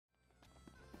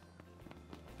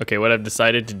Okay, what I've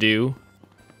decided to do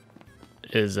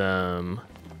is Oh,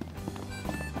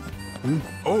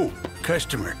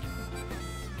 customer.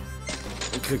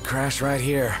 It could crash right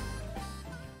here.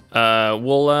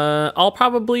 I'll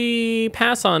probably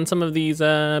pass on some of these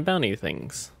bounty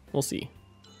things. We'll see.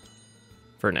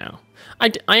 For now.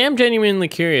 I am genuinely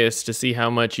curious to see how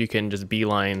much you can just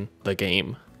beeline the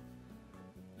game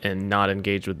and not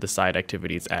engage with the side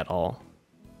activities at all.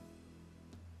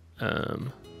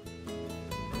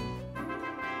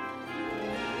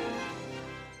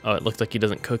 Oh, it looks like he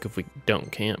doesn't cook if we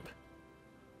don't camp.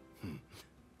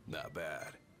 Not bad.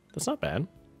 That's not bad.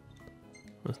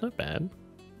 That's not bad.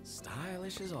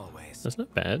 Stylish as always. That's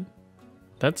not bad.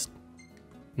 That's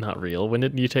not real. When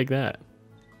did you take that?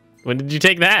 When did you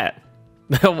take that?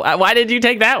 Why did you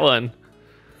take that one?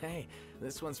 Hey,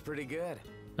 this one's pretty good.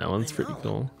 That one's pretty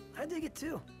cool. I dig it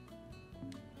too.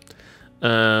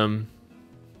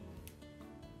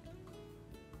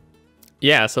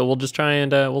 Yeah, so we'll just try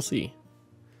and we'll see.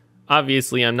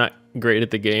 Obviously, I'm not great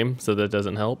at the game, so that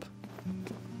doesn't help.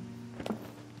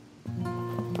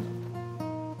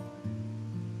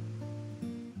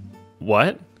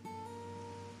 What?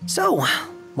 So,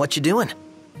 what you doing?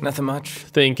 Nothing much.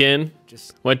 Thinking?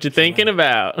 Just What you thinking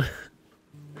about?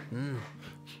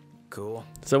 cool.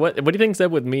 So what do you think's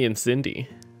up with me and Cindy?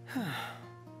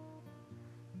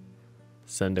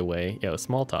 Send away. Yo,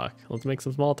 small talk. Let's make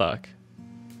some small talk.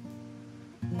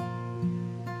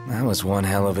 That was one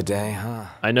hell of a day, huh?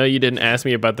 I know you didn't ask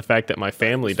me about the fact that my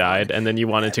family died and then you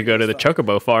wanted to go to the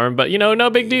Chocobo farm, but you know, no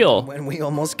big deal. When we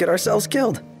almost get ourselves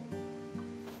killed.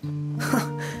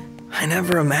 I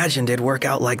never imagined it'd work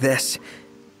out like this.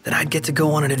 That I'd get to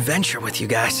go on an adventure with you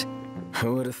guys.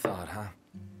 Who would have thought, huh?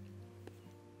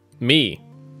 Me.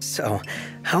 So,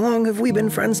 how long have we been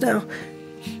friends now?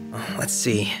 Let's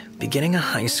see. Beginning of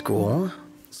high school.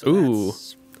 Ooh.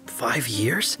 That's 5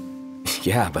 years?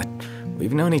 Yeah, but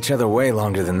we've known each other way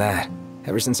longer than that.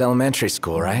 Ever since elementary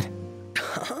school, right?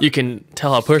 You can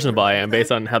tell how personable I am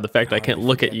based on how the fact I can't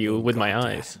look at you with my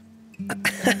eyes.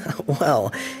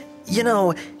 Well, you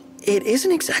know, it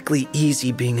isn't exactly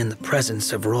easy being in the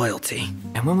presence of royalty.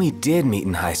 And when we did meet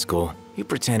in high school, you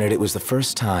pretended it was the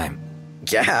first time.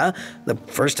 Yeah, the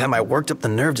first time I worked up the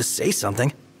nerve to say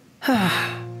something.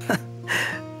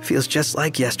 Feels just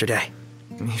like yesterday.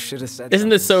 You should have said Isn't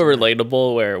this so something sooner.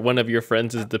 relatable where one of your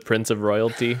friends is the prince of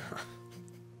royalty?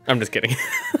 I'm just kidding.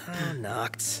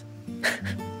 Knocked.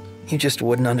 You just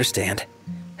wouldn't understand.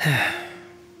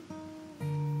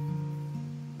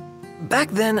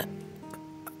 Back then,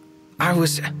 I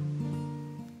was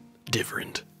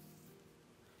Different.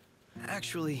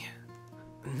 actually...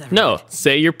 never No, mind.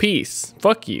 say your piece.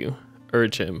 Fuck you.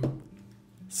 Urge him.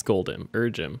 Scold him.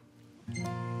 Urge him.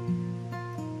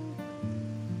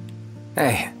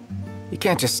 Hey, you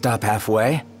can't just stop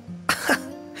halfway.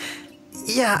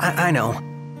 Yeah, I know.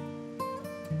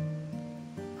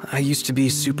 I used to be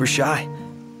super shy.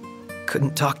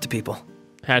 Couldn't talk to people.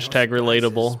 Hashtag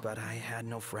relatable. But I had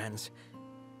no friends.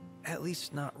 At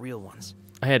least not real ones.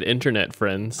 I had internet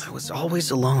friends. I was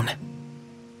always alone.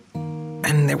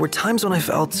 And there were times when I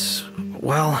felt,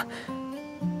 well,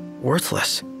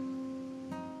 worthless.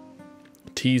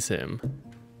 Tease him.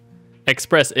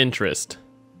 Express interest.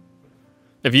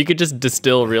 If you could just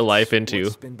distill real life into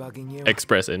What's been bugging you?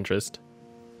 express interest.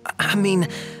 I mean,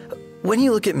 when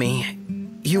you look at me,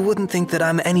 you wouldn't think that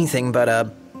I'm anything but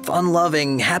a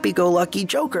fun-loving, happy-go-lucky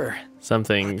joker.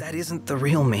 Something. That isn't the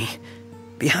real me.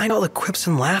 Behind all the quips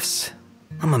and laughs,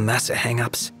 I'm a mess of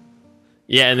hang-ups.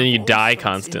 Yeah, and then you Always die felt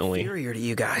constantly. Inferior to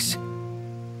you guys.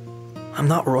 I'm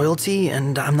not royalty,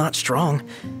 and I'm not strong.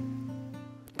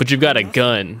 But you've got a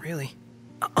gun. Really.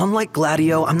 Unlike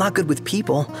Gladio, I'm not good with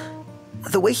people.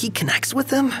 The way he connects with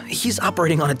them, he's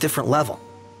operating on a different level.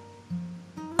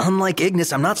 Unlike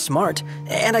Ignis, I'm not smart,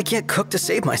 and I can't cook to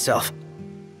save myself.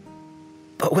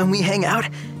 But when we hang out,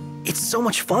 it's so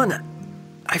much fun.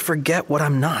 I forget what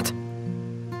I'm not.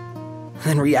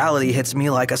 Then reality hits me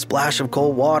like a splash of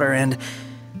cold water, and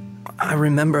I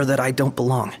remember that I don't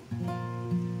belong.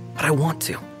 But I want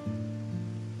to.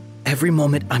 Every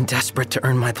moment, I'm desperate to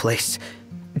earn my place,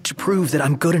 to prove that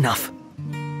I'm good enough.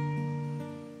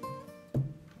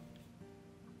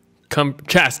 Come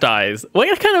chastise.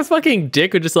 What kind of fucking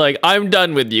dick would just like, I'm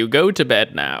done with you. Go to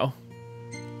bed now.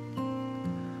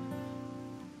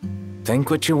 Think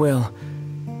what you will,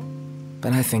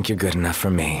 but I think you're good enough for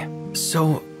me.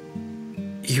 So,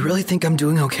 you really think I'm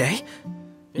doing okay?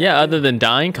 Yeah, other than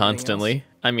dying constantly.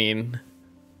 I mean,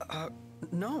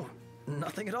 No,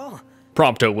 nothing at all.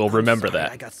 Prompto will remember Sorry I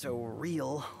that. got so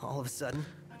real all of a sudden.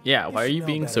 Yeah, why are you Know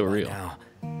being better so by real? now.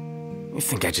 You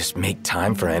think I just make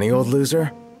time for any old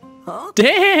loser?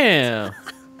 Damn.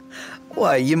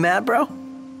 What, you mad, bro?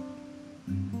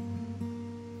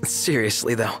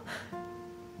 Seriously, though.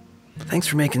 Thanks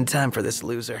for making time for this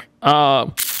loser.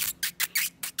 Oh.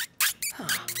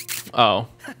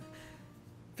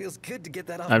 Feels good to get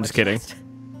that off I'm my just kidding. chest.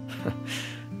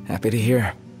 Happy to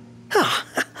hear.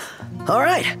 All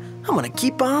right, I'm gonna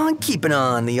keep on keeping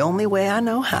on the only way I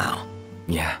know how.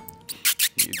 Yeah.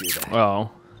 You do that.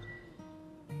 Oh.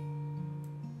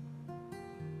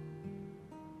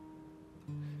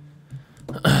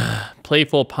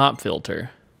 Playful pop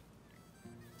filter.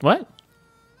 What?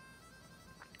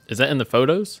 Is that in the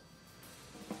photos?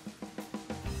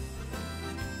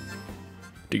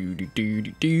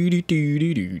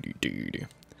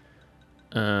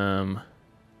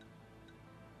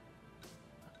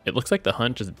 It looks like the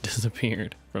hunt just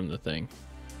disappeared from the thing.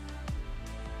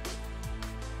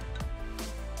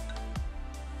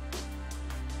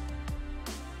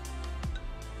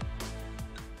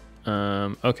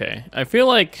 Okay. I feel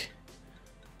like,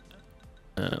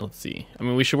 let's see. I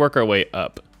mean, we should work our way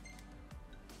up.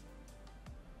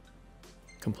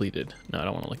 Completed. No, I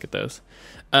don't want to look at those.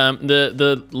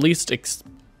 The least,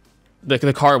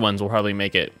 the car ones will probably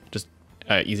make it just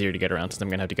easier to get around, since I'm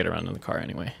gonna have to get around in the car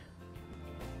anyway.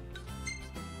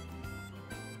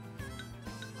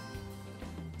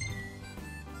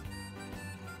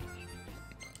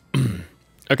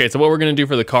 Okay, so what we're gonna do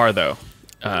for the car though,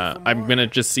 I'm gonna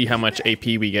just see how much AP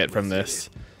we get from this.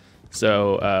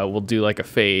 So we'll do like a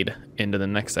fade into the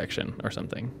next section or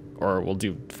something, or we'll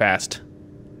do fast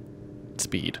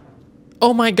speed.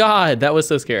 Oh my god, that was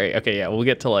so scary. Okay, yeah, we'll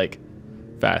get to like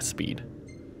fast speed.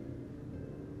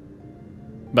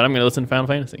 But I'm gonna listen to Final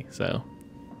Fantasy, so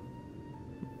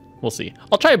we'll see.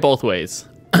 I'll try it both ways.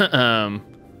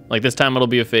 Like this time it'll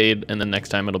be a fade, and then next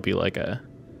time it'll be like a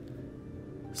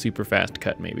super fast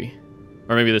cut maybe.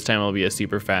 Or maybe this time it'll be a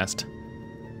super fast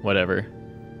whatever.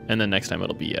 And then next time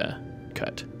it'll be a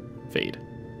cut, fade.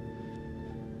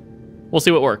 We'll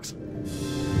see what works.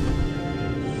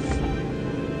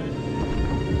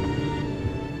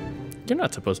 You're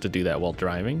not supposed to do that while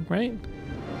driving, right?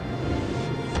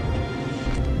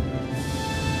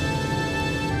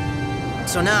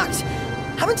 So, Noct,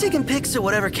 I've been taking pics of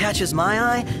whatever catches my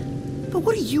eye, but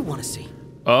what do you want to see?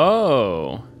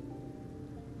 Oh.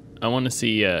 I want to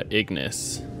see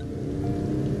Ignis.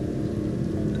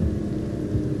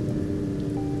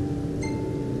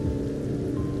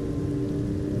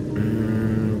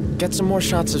 Get some more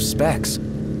shots of Specs.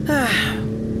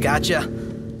 Gotcha.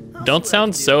 Don't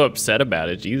sound so upset about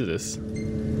it, Jesus.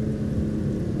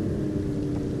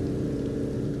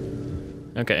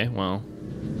 Okay, well.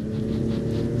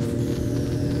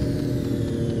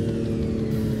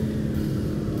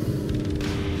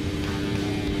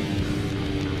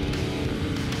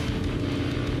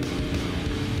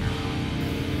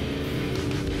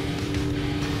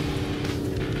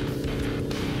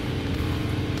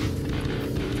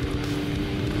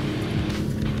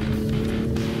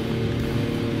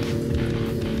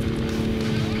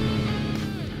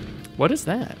 What is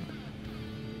that?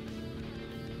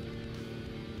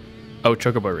 Oh,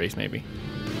 Chocobo Race, maybe.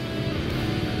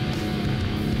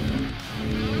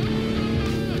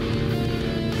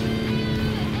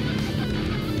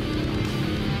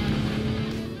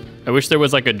 I wish there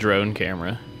was like a drone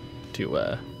camera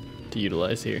to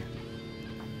utilize here.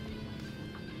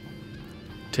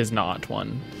 'Tis not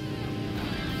one.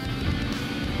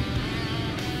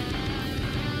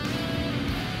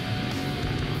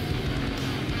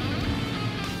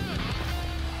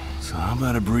 So how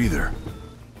about a breather?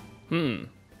 That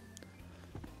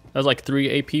was like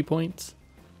 3 AP points,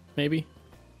 maybe.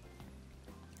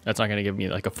 That's not gonna give me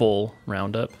like a full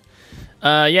roundup.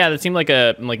 Yeah, that seemed like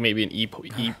maybe an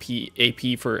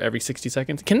AP for every 60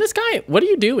 seconds. Can this guy? What are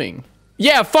you doing?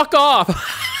 Yeah, fuck off.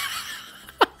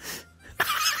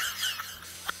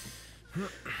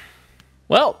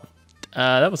 Well,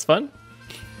 that was fun.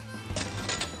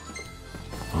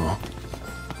 Huh?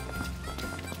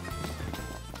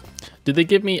 Did they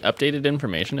give me updated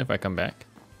information if I come back?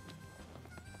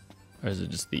 Or is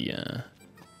it just the,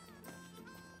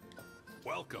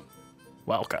 Welcome.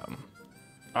 welcome.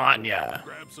 Anya.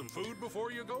 Grab some food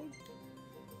before you go?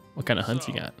 What kind of hunts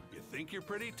you got? You think you're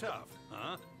pretty tough,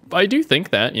 huh? I do think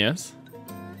that, yes.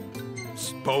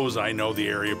 Suppose I know the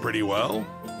area pretty well.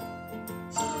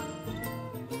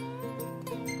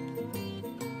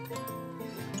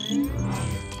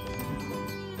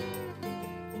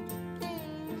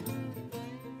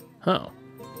 Oh.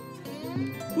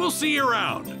 We'll see you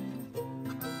around.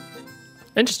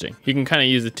 Interesting. You can kind of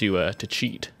use it to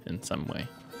cheat in some way.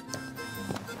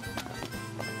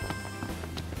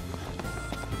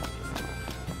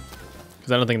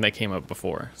 Because I don't think that came up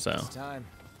before, so. Time.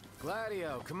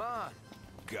 Gladio, come on.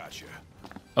 Gotcha.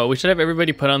 Oh, we should have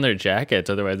everybody put on their jackets,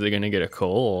 otherwise they're gonna get a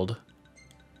cold.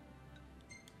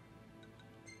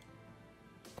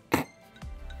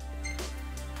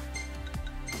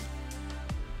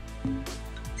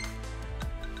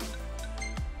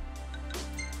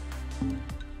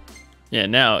 Yeah,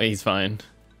 now he's fine.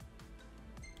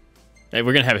 Hey,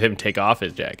 we're gonna have him take off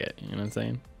his jacket, you know what I'm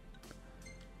saying?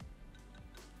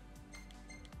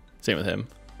 Same with him.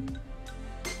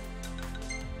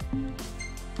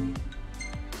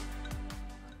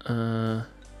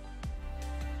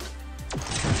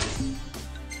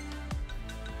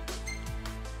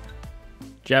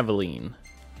 Javelin.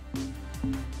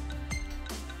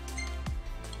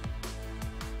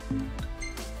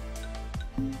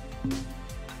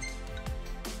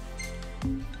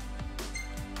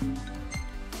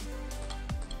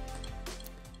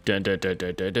 Dun, dun, dun,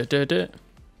 dun, dun, dun, dun, dun.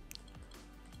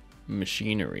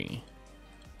 Machinery.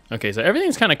 Okay, so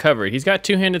everything's kind of covered. He's got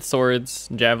two-handed swords,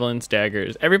 javelins,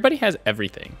 daggers. Everybody has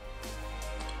everything.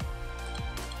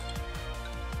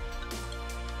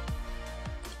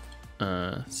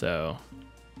 So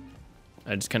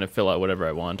I just kind of fill out whatever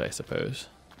I want, I suppose.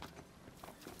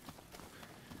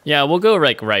 Yeah, we'll go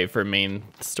like right for main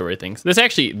story things.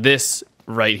 This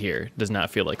right here does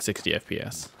not feel like 60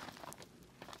 FPS.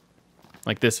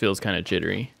 Like this feels kind of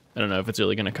jittery. I don't know if it's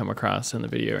really going to come across in the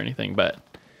video or anything, but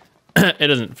it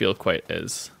doesn't feel quite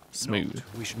as smooth. Note,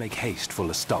 we should make haste for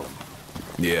Lestalem.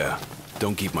 Yeah,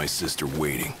 don't keep my sister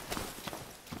waiting.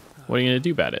 What are you going to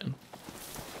do about it?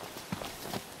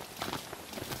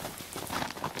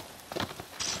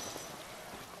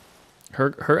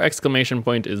 Her exclamation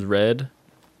point is red.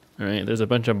 All right, there's a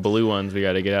bunch of blue ones we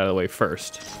got to get out of the way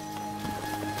first.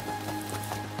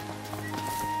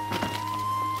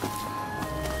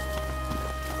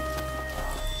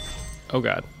 Oh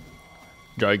god.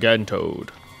 Gigantode.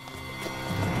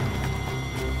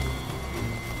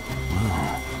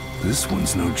 Wow, this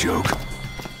one's no joke.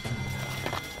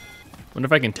 Wonder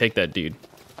if I can take that dude.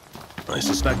 I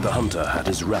suspect the hunter had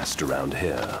his rest around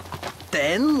here.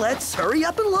 Then let's hurry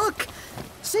up and look.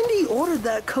 Cindy ordered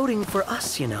that coating for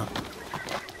us, you know.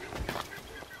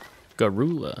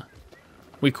 Garula.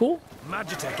 We cool?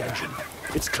 Magitech engine.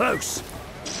 It's close.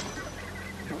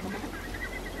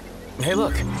 Hey,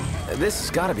 look. This has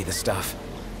got to be the stuff.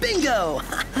 Bingo!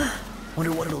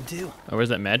 Wonder what it'll do. Oh, where's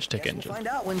that Magitech We'll engine? find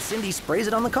out when Cindy sprays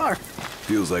it on the car.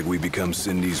 Feels like we become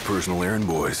Cindy's personal errand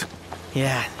boys.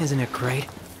 Yeah, isn't it great?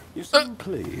 You seem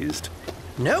pleased.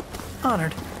 Nope.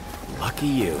 Honored. Lucky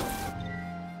you.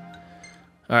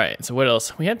 All right, so what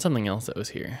else? We had something else that was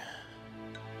here.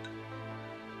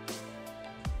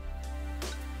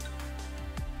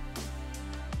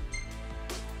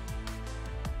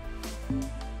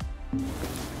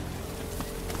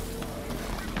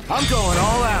 I'm going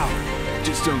all out.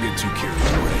 Just don't get too carried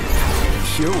away.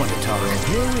 Sure want to talk.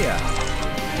 Here we are.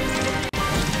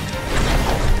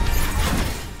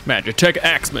 Magitech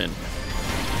Axeman.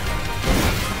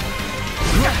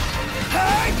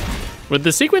 With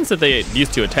the sequence that they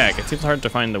used to attack, it seems hard to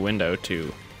find the window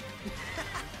to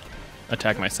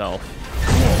attack myself.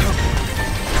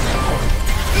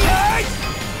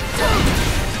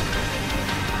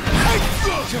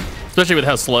 Especially with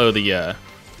how slow the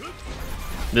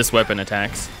this weapon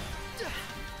attacks.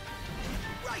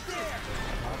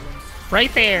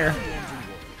 Right there.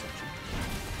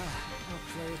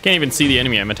 Can't even see the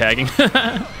enemy I'm attacking.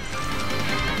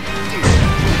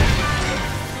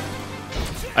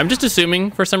 I'm just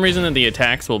assuming for some reason that the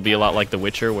attacks will be a lot like The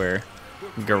Witcher, where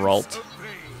Geralt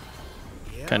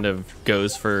kind of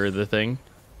goes for the thing.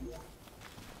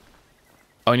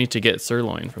 Oh, I need to get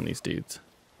sirloin from these dudes.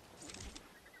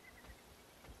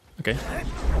 Okay.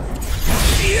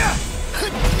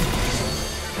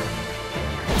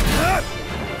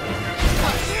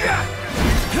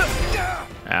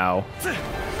 Ow.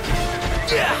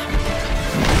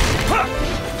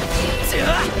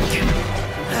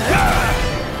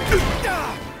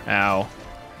 Ow.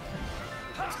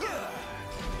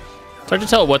 It's hard to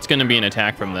tell what's going to be an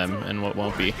attack from them and what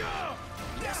won't be.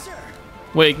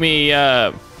 Wake me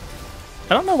up.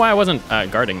 I don't know why I wasn't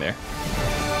guarding there.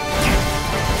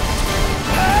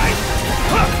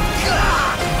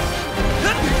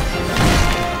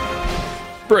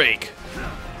 Break.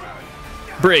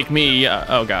 Break me.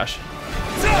 Oh gosh.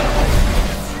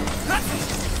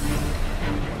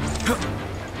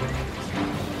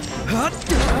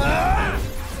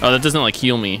 Oh, that doesn't like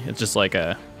heal me. It's just like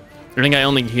a. I think I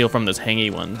only heal from those hangy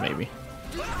ones, maybe.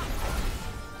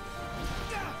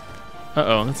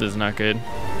 Uh-oh, this is not good.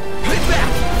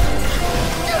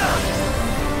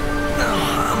 Oh,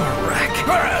 I'm a wreck.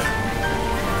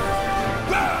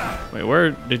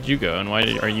 where did you go and why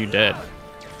are you dead?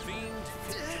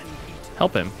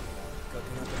 Help him.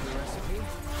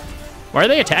 Why are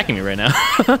they attacking me right now?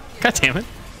 God damn it.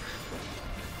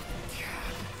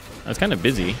 I was kind of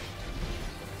busy.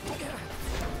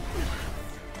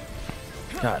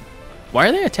 God. Why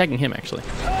are they attacking him, actually?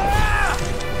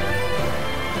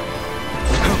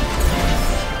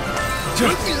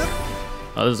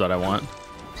 Oh, this is what I want.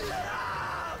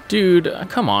 Dude,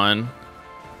 come on.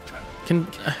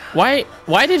 Why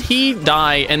did he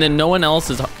die and then no one else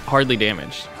is hardly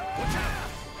damaged?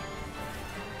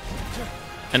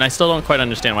 And I still don't quite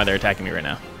understand why they're attacking me right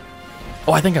now.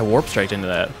 Oh, I think I warp striked into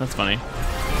that. That's funny.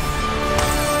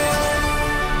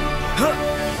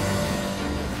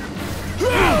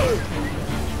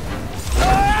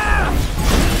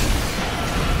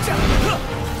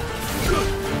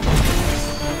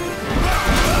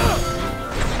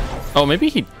 Oh, maybe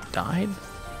he died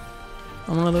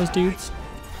on one of those dudes?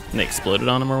 And they exploded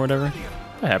on him or whatever?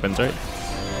 That happens, right?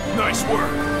 Nice work.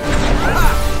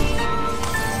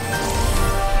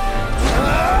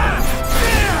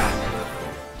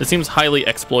 This seems highly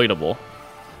exploitable.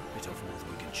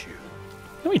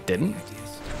 No, he didn't.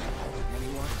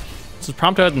 This is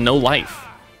Prompto had no life.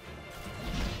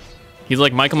 He's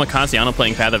like Michael Macassiano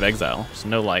playing Path of Exile. Just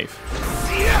no life.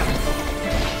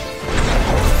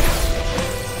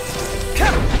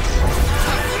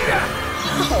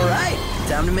 All right,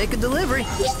 time to make a delivery.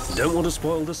 Don't want to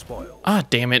spoil the spoil. Ah,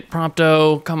 damn it,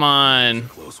 Prompto. Come on.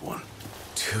 Close one.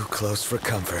 Too close for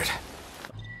comfort.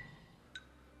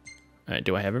 All right,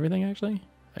 do I have everything actually?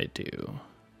 I do.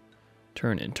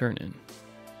 Turn in, turn in.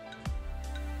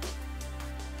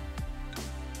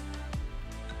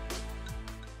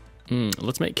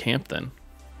 Let's make camp then.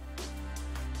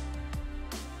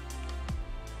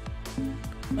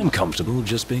 I'm comfortable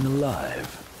just being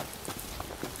alive.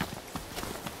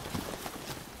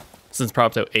 Since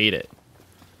Prompto ate it.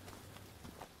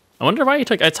 I wonder why he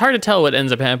took... It's hard to tell what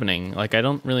ends up happening. Like, I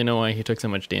don't really know why he took so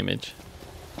much damage.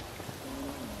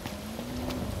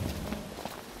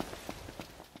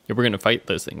 Yeah, we're gonna fight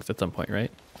those things at some point,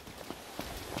 right?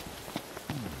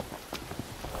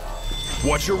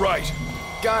 Watch your right.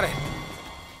 Got it.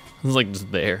 It's like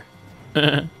just there.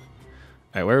 Alright,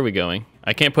 where are we going?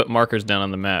 I can't put markers down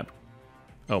on the map.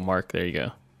 Oh, Mark, there you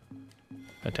go.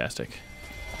 Fantastic.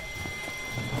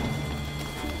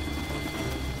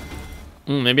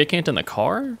 Maybe I can't in the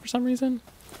car for some reason?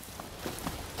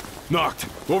 Knocked.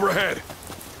 Overhead.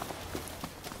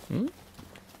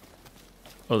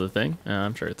 Oh, the thing?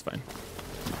 I'm sure it's fine.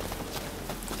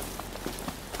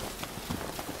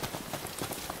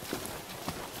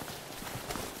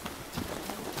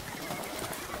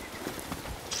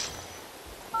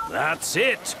 That's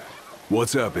it.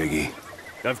 What's up, Iggy?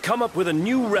 I've come up with a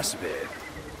new recipe.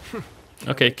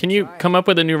 Okay, can you come up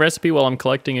with a new recipe while I'm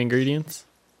collecting ingredients?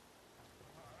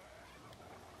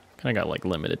 Kinda got like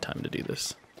limited time to do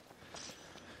this.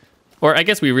 Or I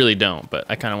guess we really don't, but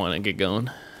I kinda wanna get going.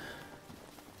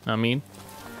 I mean.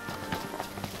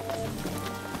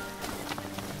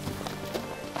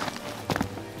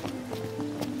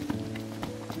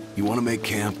 You want to make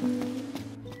camp?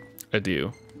 I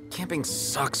do. Camping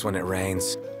sucks when it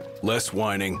rains. Less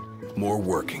whining, more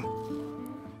working.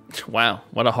 Wow,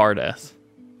 what a hard ass.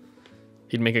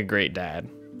 He'd make a great dad.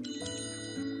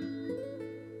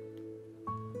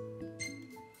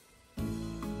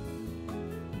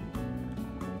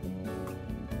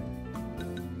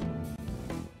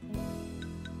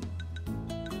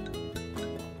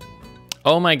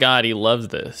 Oh my god, he loves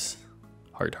this.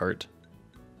 Heart, heart.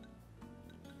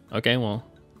 Okay, well,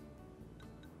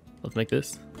 let's make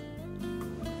this.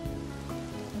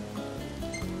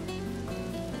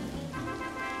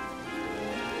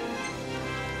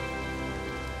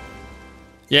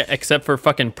 Yeah, except for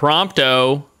fucking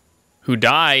Prompto, who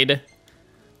died.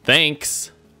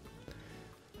 Thanks.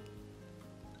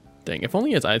 Dang, if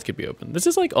only his eyes could be open. This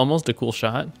is like almost a cool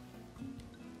shot.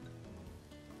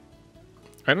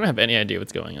 I don't have any idea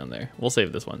what's going on there. We'll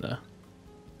save this one though.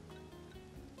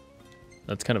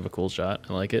 That's kind of a cool shot.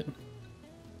 I like it.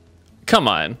 Come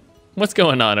on. What's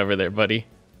going on over there, buddy?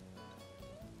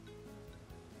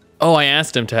 Oh, I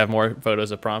asked him to have more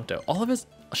photos of Prompto. All of his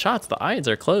shots, the eyes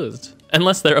are closed.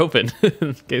 Unless they're open.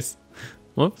 In case...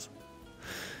 Whoops.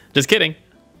 Just kidding.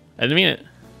 I didn't mean it.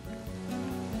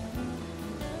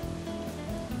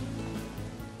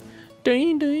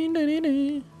 Ding, ding, ding, ding,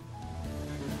 ding.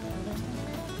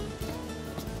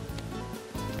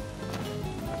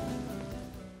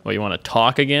 What, you want to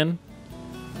talk again?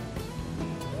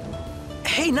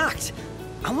 Hey, Noct.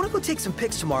 I want to go take some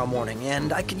pics tomorrow morning,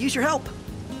 and I could use your help.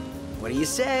 What do you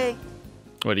say?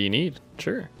 What do you need?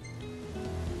 Sure.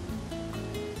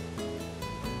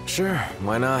 Sure,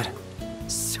 why not?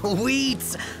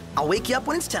 Sweet! I'll wake you up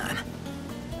when it's time.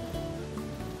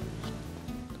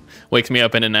 Wakes me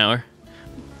up in an hour.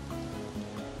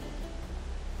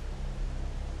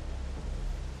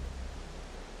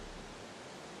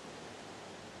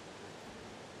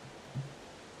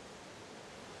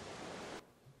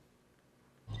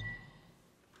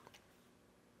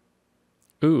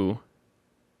 Ooh.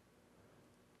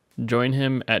 Join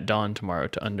him at dawn tomorrow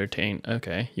to undertake.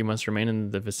 Okay, you must remain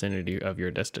in the vicinity of your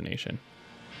destination.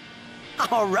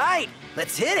 All right,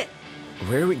 let's hit it.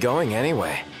 Where are we going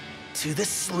anyway? To the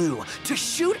slough to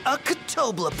shoot a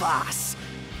Catoblepas.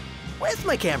 With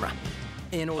my camera.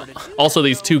 In order to Also,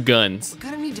 these two guns. we're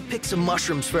gonna need to pick some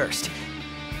mushrooms first.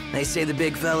 They say the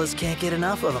big fellas can't get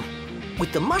enough of them.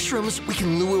 With the mushrooms, we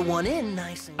can lure one in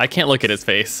nice and I can't look at his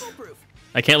face. foolproof.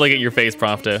 I can't look at your face, He's a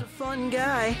Prompto. fun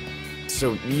guy.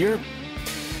 So you're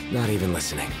not even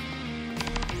listening.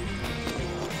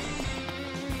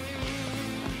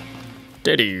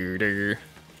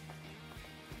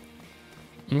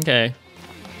 Okay.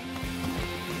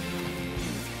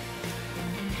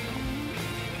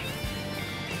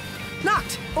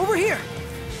 Knocked! Over here!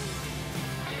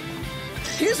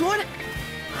 Here's one!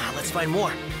 Let's find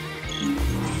more.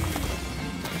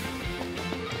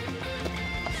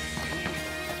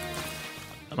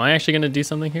 Am I actually gonna do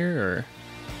something here, or?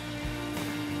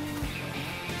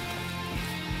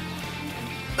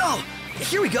 Oh!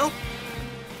 Here we go!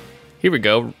 Here we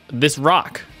go. This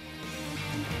rock.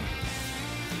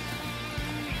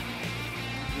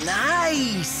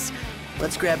 Nice!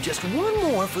 Let's grab just one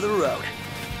more for the road.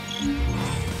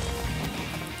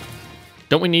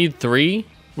 Don't we need 3?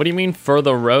 What do you mean for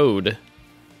the road?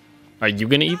 Are you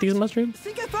gonna eat these mushrooms? I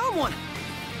think I found one!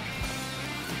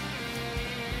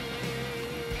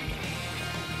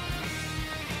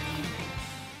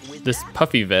 This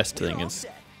puffy vest thing is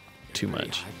too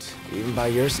much. Even by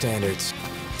your standards.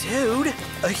 Dude,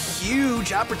 a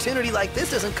huge opportunity like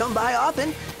this doesn't come by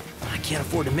often. I can't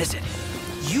afford to miss it.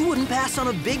 You wouldn't pass on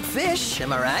a big fish,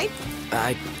 am I right?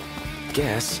 I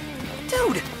guess.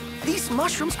 Dude, these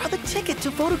mushrooms are the ticket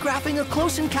to photographing a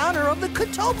close encounter of the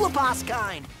Catoblepas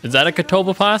kind. Is that a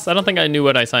Catoblepas? I don't think I knew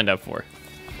what I signed up for.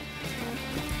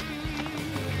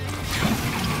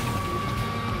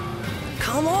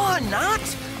 Come on,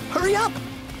 Knox! Hurry up!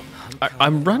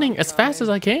 I'm running as fast as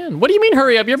I can. What do you mean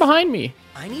hurry up? You're behind me.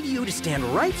 I need you to stand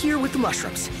right here with the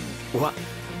mushrooms. What?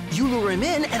 You lure him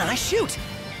in and I shoot.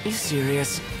 You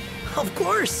serious? Of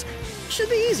course. Should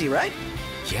be easy, right?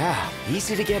 Yeah,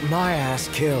 easy to get my ass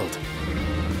killed.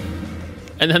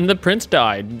 And then the prince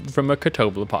died from a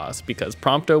Catoblepas because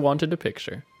Prompto wanted a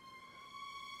picture.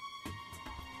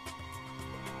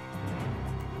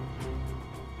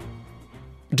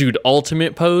 Dude,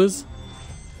 ultimate pose?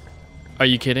 Are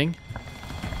you kidding?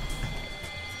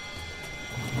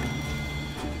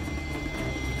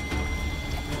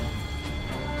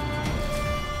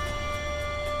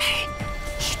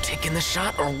 You taking the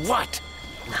shot or what?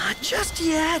 Not just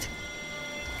yet.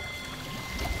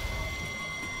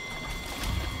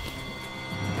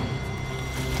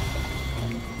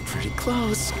 Pretty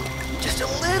close. Just a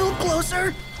little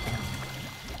closer.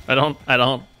 I don't.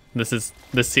 This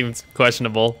seems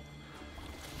questionable.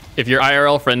 If your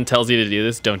IRL friend tells you to do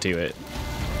this, don't do it.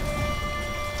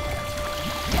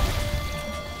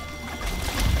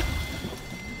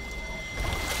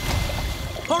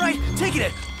 All right, taking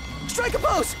it. Strike a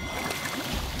pose.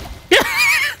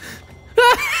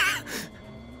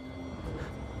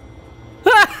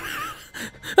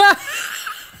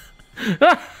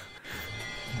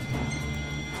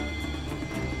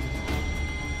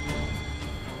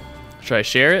 Should I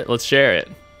share it? Let's share it.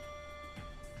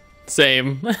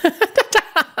 Same.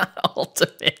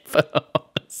 Ultimate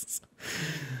pose.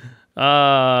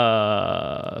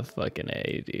 Fucking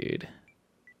A, dude.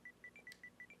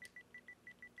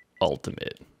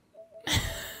 Ultimate.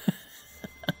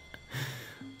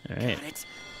 All right.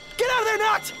 Get out of there,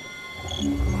 Knocked!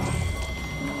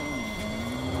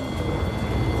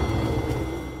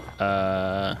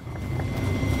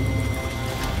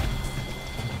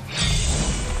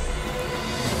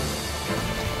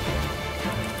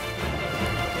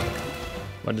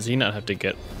 Why does he not have to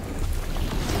get?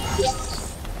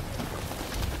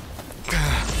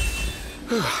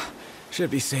 Should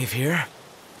be safe here.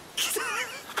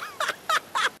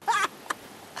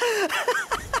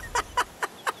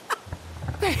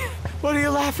 Hey, what are you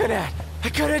laughing at? I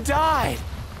could have died.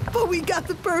 But we got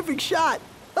the perfect shot.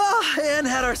 Oh, and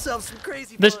had ourselves some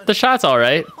crazy fun. The shot's all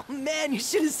right. Oh, man, you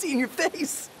should have seen your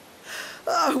face.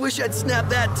 Oh, I wish I'd snapped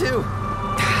that too.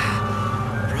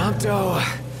 Prompto.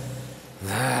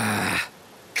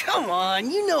 Come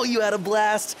on, you know you had a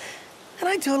blast. And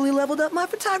I totally leveled up my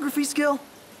photography skill.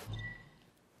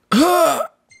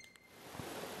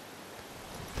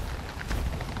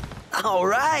 All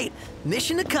right,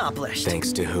 mission accomplished.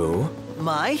 Thanks to who?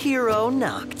 My hero,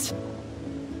 Noct.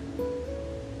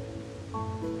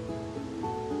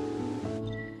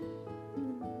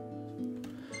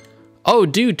 Oh,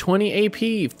 dude, 20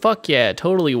 AP. Fuck yeah,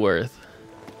 totally worth.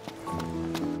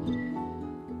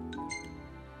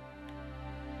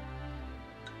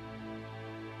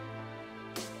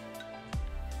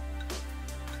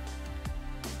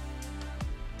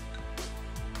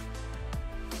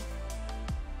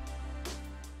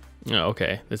 Oh,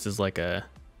 okay. This is like a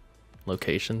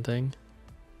location thing.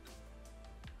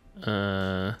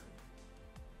 Alright,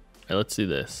 let's do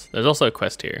this. There's also a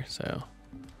quest here, so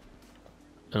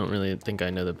I don't really think I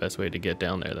know the best way to get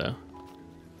down there, though.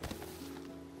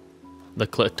 The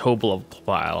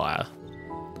Cletobla.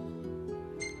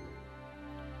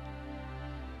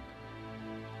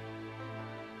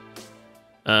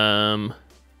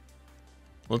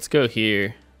 Let's go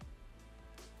here.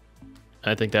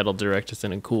 I think that'll direct us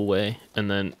in a cool way, and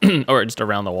then, or just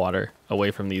around the water, away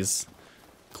from these.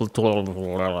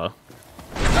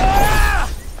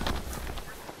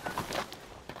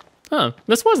 Huh,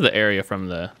 this was the area from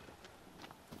the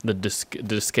Disque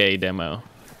demo.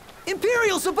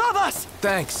 Imperials above us!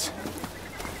 Thanks.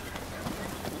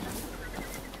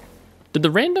 Did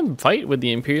the random fight with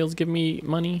the Imperials give me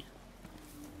money?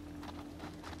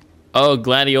 Oh,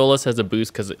 Gladiolus has a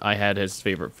boost because I had his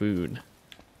favorite food.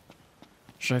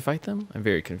 Should I fight them? I'm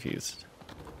very confused.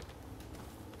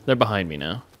 They're behind me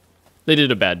now. They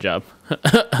did a bad job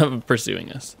of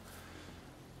pursuing us.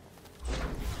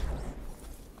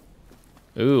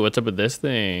 Ooh, what's up with this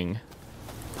thing?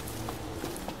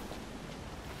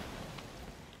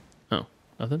 Oh,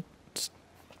 nothing?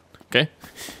 Okay.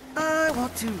 I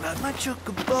want to ride my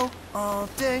chocobo all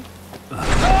day.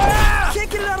 Can't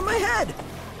get it out of my head!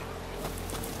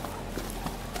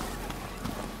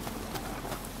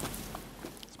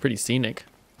 It's pretty scenic,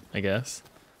 I guess.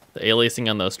 The aliasing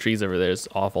on those trees over there is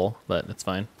awful, but it's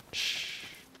fine. Shh.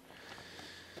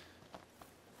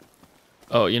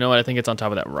 Oh, you know what? I think it's on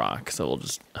top of that rock, so we'll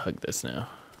just hug this now.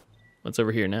 What's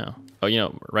over here now? Oh, you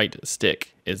know, right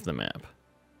stick is the map.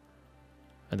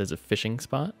 And there's a fishing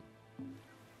spot.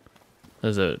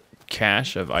 There's a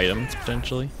cache of items,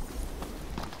 potentially.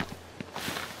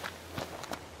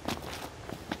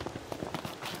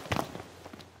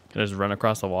 Can I just run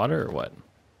across the water, or what?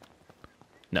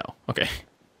 No. Okay.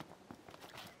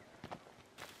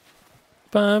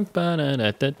 Can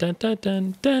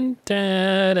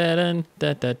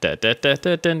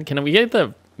we get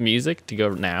the music to go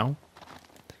now?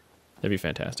 That'd be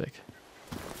fantastic.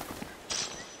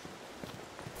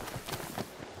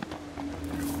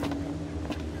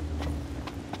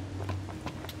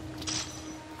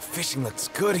 Fishing looks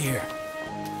good here.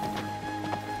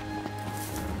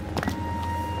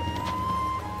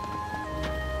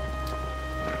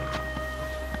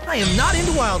 I am not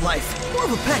into wildlife. More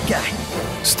of a pet guy.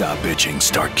 Stop bitching,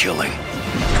 start killing.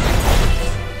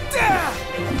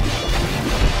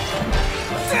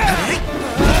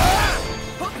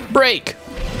 Break!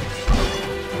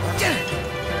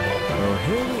 Oh,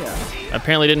 here we are.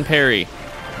 Apparently didn't parry.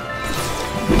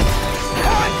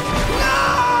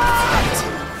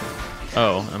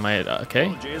 Oh, am I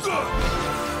okay?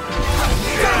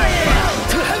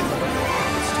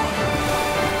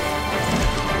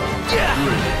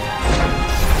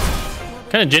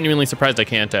 Kind of genuinely surprised I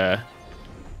can't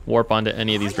warp onto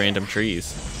any of these random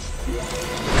trees.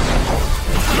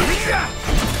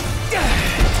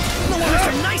 No wonder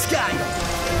some nice guy.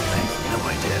 No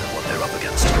idea what they're up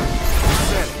against.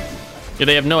 Yeah,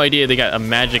 they have no idea they got a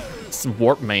magic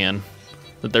warp man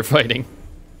that they're fighting.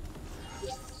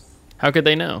 How could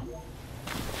they know?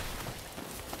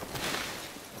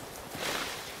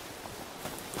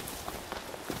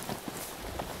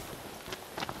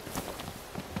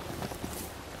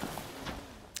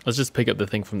 Let's just pick up the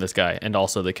thing from this guy and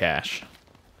also the cache.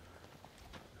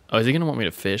 Oh, is he gonna want me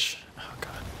to fish? Oh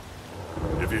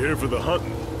god. If you're here for the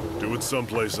hunting, do it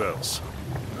someplace else.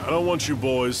 I don't want you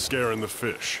boys scaring the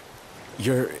fish.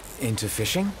 You're into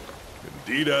fishing?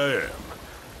 Indeed I am.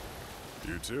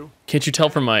 You too? Can't you tell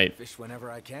from my... Fish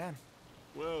whenever I can.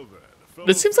 Well then, a fellow...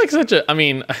 This seems like such a... I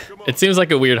mean, it seems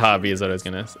like a weird hobby is what I was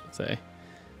gonna say.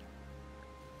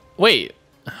 Wait.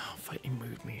 Oh, fighting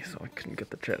moved me, so I couldn't get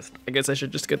the chest. I guess I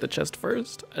should just get the chest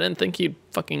first. I didn't think he'd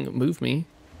fucking move me.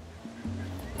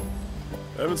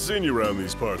 Haven't seen you around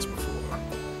these parts before.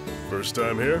 First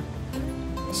time here?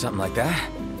 Something like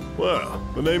that? Well,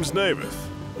 the name's Navith.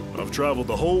 I've traveled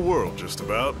the whole world just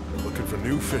about, looking for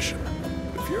new fishing.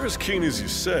 If you're as keen as you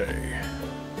say,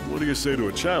 what do you say to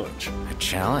a challenge? A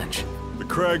challenge? The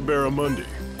Crag Barramundi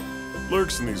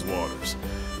lurks in these waters.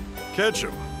 Catch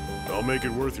him. I'll make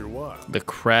it worth your while. The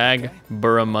Crag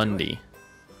Barramundi.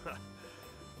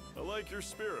 I like your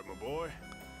spirit, my boy.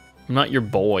 I'm not your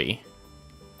boy.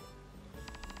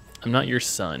 I'm not your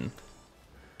son.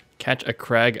 Catch a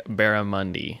Crag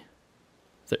Barramundi.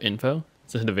 Is there info?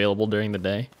 Is it available during the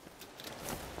day?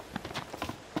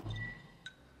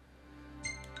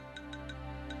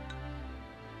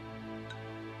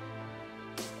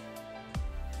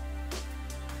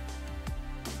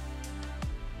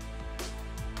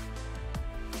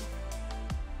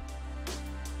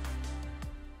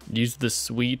 Use the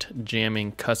sweet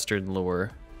jamming custard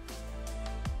lure.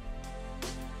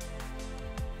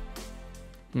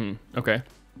 Okay.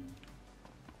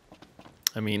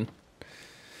 I mean,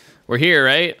 we're here,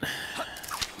 right?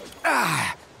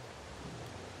 Ah!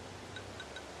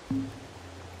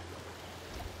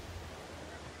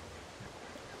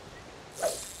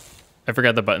 I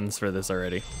forgot the buttons for this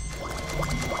already.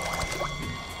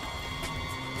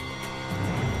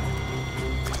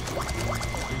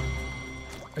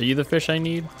 Are you the fish I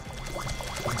need?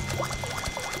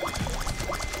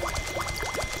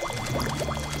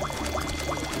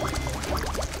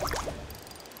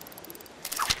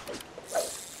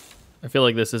 I feel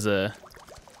like this is a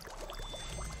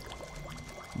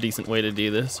decent way to do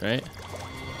this, right?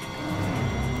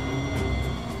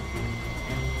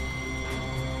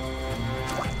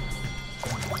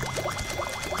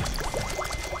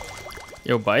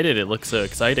 Yo, bite it. It looks so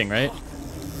exciting, right?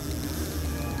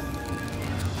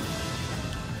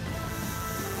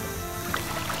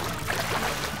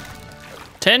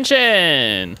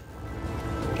 Tension!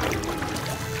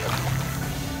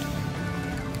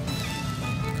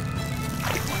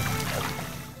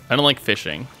 I don't like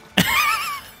fishing.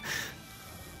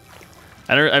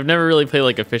 I've never really played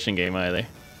like a fishing game either.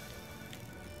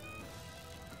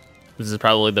 This is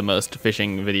probably the most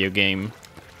fishing video game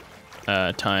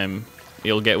time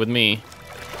you'll get with me.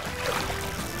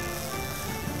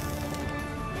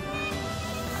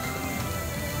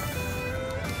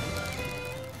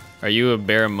 Are you a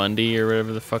barramundi or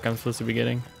whatever the fuck I'm supposed to be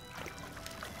getting?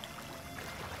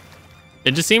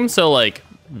 It just seems so like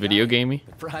video gamey.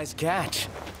 Prize catch.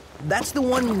 That's the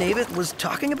one Navit was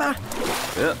talking about?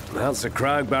 Yep, that's a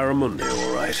Crag Barramundi,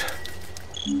 all right.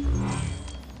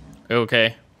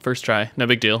 Okay, first try, no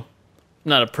big deal. I'm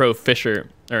not a pro fisher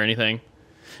or anything.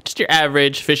 Just your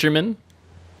average fisherman.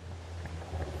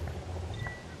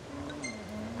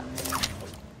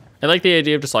 I like the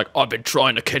idea of just like, oh, I've been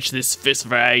trying to catch this fish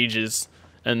for ages.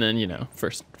 And then, you know,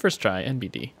 first try,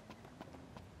 NBD.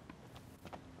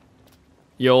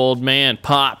 The old man,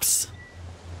 Pops.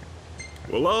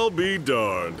 Well, I'll be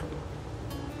darned.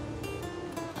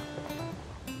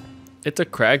 It's a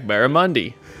Crag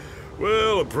Barramundi.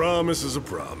 Well, a promise is a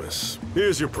promise.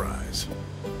 Here's your prize.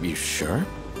 You sure?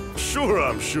 Sure,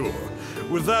 I'm sure.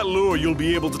 With that lure, you'll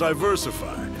be able to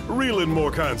diversify, reel in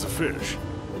more kinds of fish.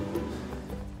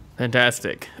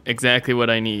 Fantastic. Exactly what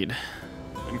I need.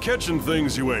 And catching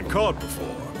things you ain't caught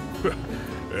before.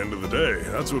 End of the day,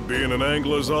 that's what being an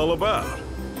angler's all about.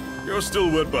 You're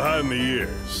still wet behind the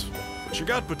ears, but you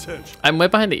got potential. I'm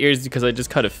wet behind the ears because I just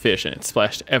caught a fish and it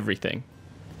splashed everything.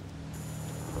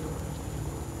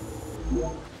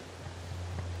 All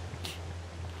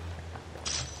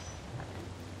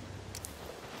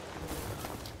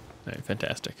right,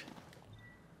 fantastic.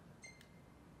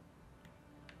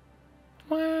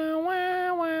 Wah,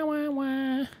 wah, wah, wah,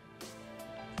 wah.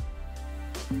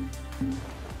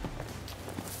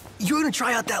 You're gonna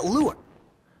try out that lure.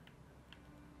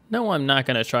 No, I'm not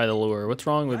gonna try the lure. What's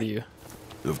wrong with you?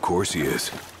 Of course he is.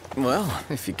 Well,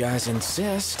 if you guys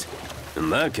insist. In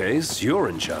that case, you're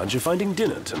in charge of finding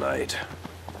dinner tonight.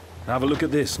 Have a look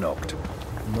at this, Noct.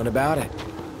 What about it?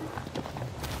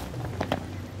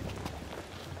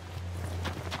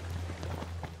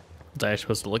 Was I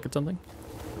supposed to look at something?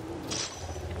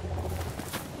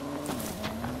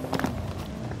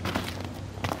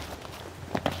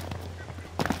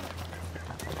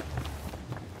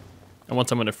 I want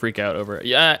someone to freak out over it.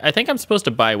 Yeah, I think I'm supposed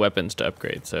to buy weapons to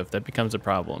upgrade, so if that becomes a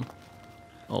problem,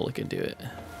 I'll look into it.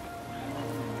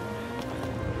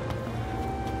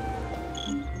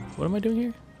 What am I doing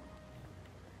here?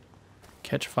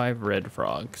 Catch 5 red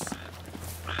frogs.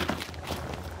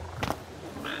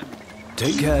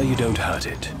 Take care you don't hurt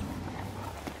it.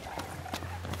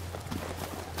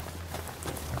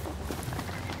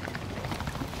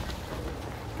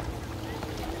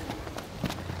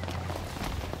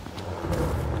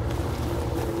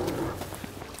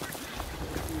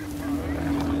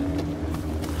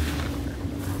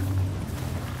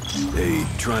 Hey,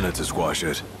 try not to squash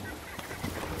it.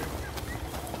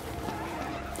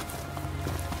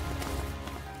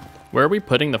 Where are we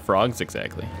putting the frogs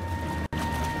exactly?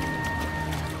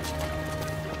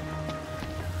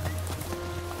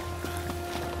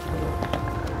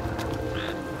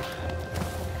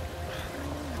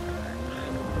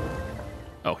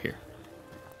 Oh, here.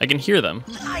 I can hear them.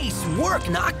 Nice work,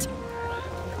 Noct.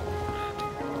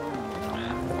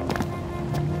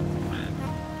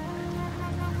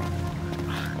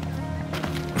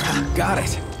 Got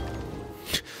it.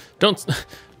 Don't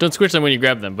squish them when you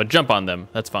grab them, but jump on them.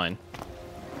 That's fine.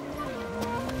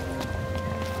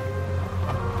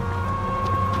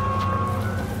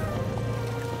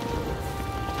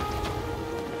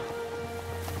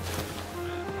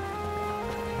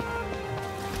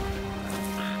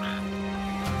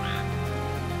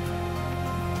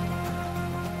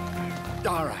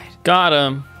 All right. Got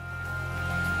him.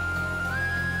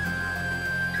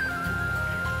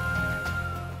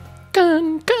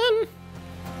 Gun.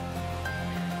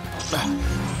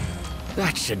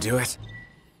 That should do it.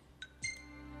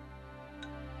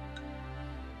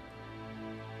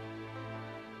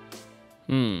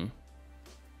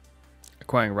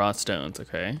 Acquiring raw stones,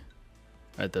 okay.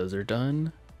 Alright, those are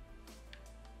done.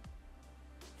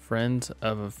 Friends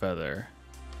of a Feather.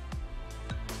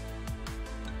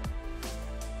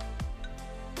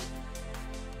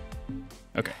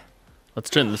 Okay, let's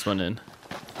turn this one in.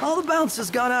 All the bounce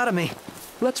has gone out of me.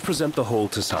 Let's present the whole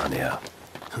to Sania.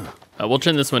 We'll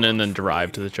turn this one in and then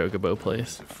drive to the Chocobo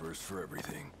place. The first for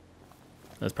everything.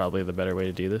 That's probably the better way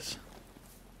to do this.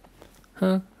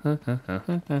 Okay.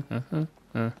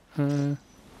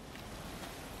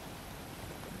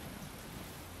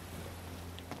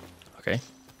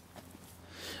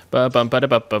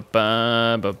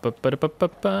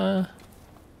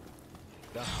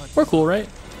 We're cool, right?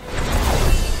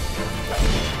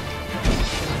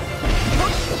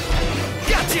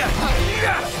 Gotcha!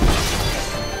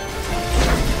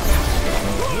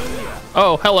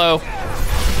 Oh, hello.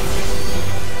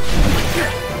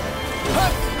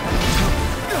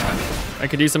 I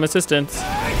could use some assistance.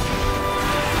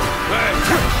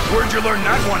 Where'd you learn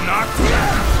that one, Noct?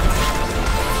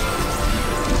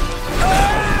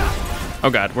 Oh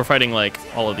god, we're fighting like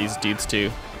all of these dudes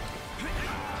too.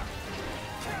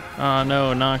 Oh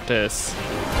no, Noctis.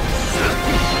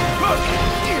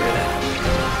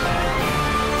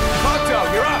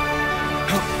 Octo, you're up!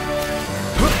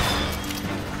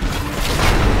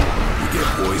 You get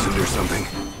poisoned or something?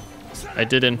 I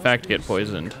did in fact get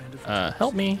poisoned.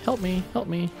 Help me, help me, help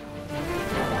me.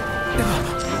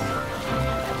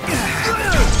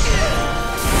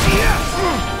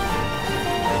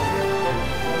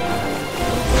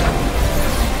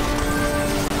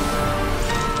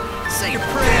 Say your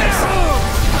prayers.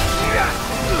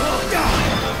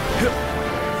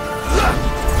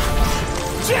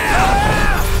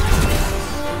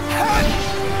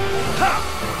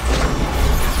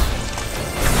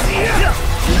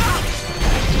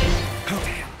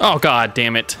 Oh god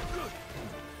damn it.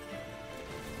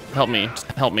 Help me,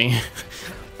 just help me.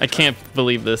 I can't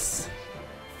believe this.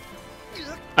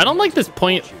 I don't like this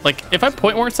point, like if I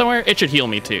point more somewhere, it should heal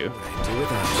me too. Do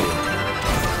without you.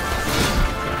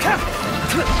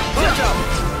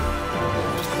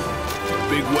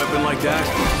 Big weapon like that?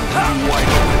 You white.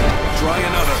 Try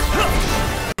another.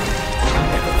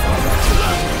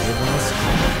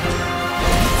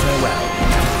 Farewell.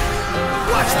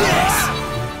 Watch this.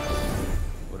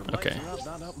 Okay,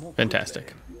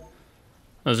 fantastic.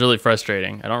 That was really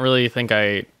frustrating. I don't really think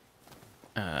I,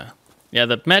 yeah,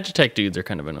 the Magitech dudes are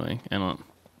kind of annoying. I don't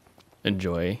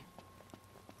enjoy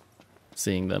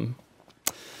seeing them.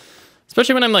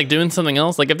 Especially when I'm like doing something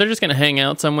else. Like if they're just gonna hang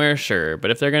out somewhere, sure.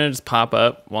 But if they're gonna just pop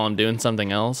up while I'm doing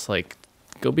something else, like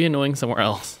go be annoying somewhere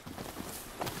else.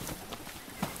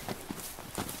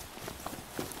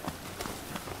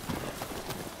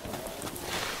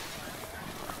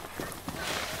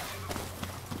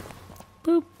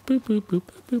 Boop boop boop boop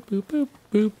boop boop boop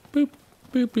boop boop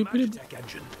boop boop boop. Tech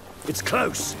engine. It's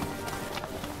close.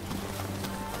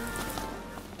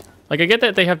 Like I get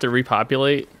that they have to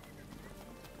repopulate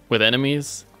with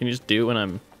enemies. Can you just do it when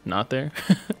I'm not there?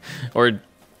 Or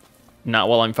not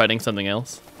while I'm fighting something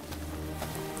else?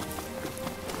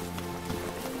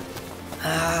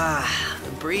 Ah,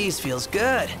 the breeze feels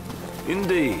good.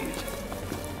 Indeed.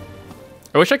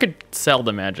 I wish I could sell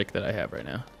the magic that I have right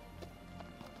now.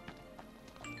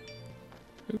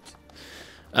 Oops.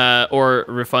 Or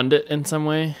refund it in some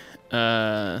way.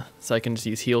 So I can just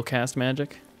use heal cast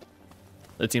magic.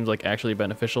 That seems like actually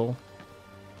beneficial.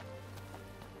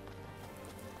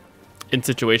 In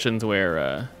situations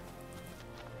where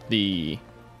the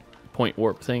point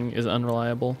warp thing is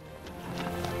unreliable.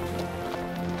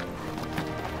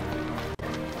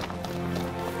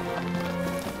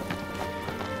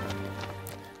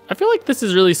 I feel like this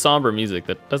is really somber music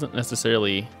that doesn't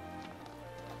necessarily...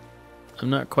 I'm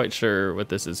not quite sure what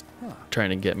this is trying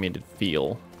to get me to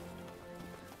feel.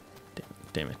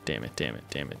 Damn it, damn it, damn it,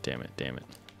 damn it, damn it, damn it.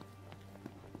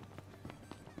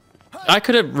 I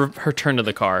could have returned to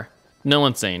the car. No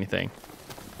one's saying anything.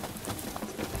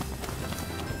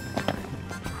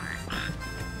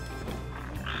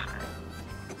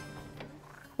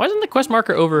 Why isn't the quest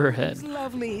marker over her head?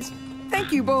 Lovelies.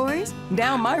 Thank you, boys.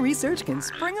 Now my research can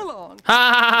spring along.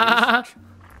 Ha!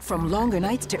 From longer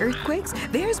nights to earthquakes,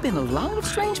 there's been a lot of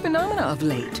strange phenomena of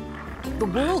late. The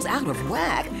world's out of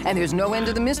whack, and there's no end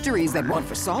to the mysteries that want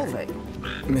for solving.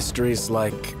 Mysteries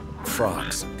like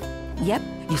frogs. Yep,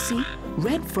 you see,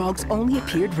 red frogs only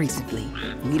appeared recently.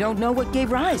 We don't know what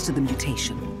gave rise to the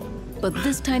mutation. But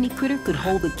this tiny critter could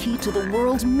hold the key to the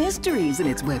world's mysteries in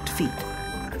its webbed feet.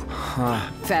 Huh.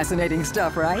 Fascinating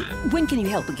stuff, right? When can you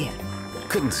help again?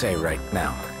 Couldn't say right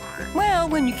now. Well,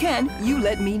 when you can, you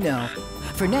let me know.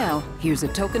 For now, here's a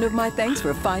token of my thanks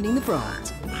for finding the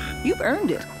frogs. You've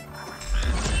earned it.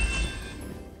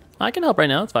 I can help right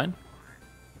now, it's fine.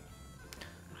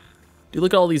 Dude,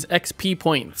 look at all these XP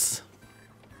points.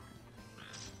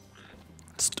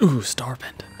 Ooh, star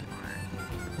pendant.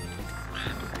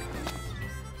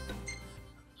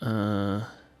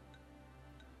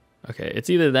 Okay, it's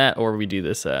either that or we do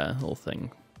this little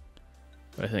thing.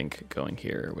 But I think going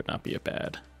here would not be a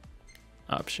bad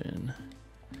option.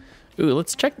 Ooh,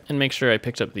 let's check and make sure I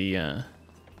picked up the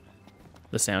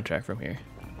soundtrack from here.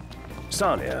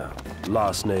 Sanya,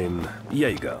 last name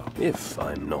Jaeger, if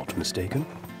I'm not mistaken.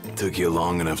 Took you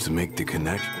long enough to make the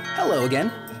connection? Hello again.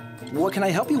 What can I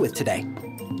help you with today?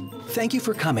 Thank you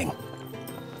for coming.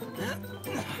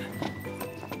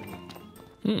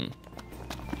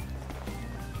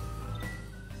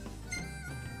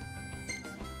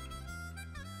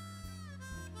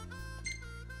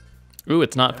 Ooh,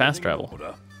 it's not fast travel.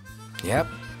 Yep.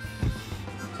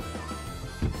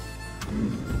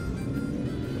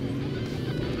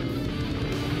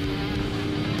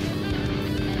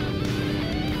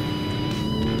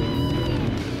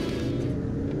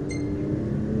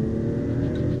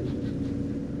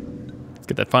 Let's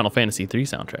get that Final Fantasy III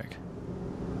soundtrack.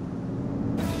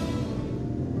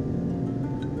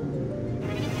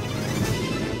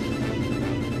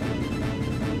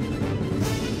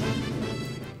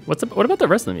 What about the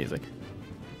rest of the music?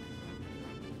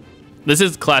 This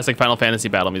is classic Final Fantasy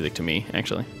battle music to me,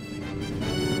 actually.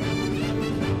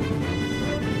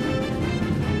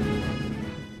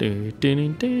 Does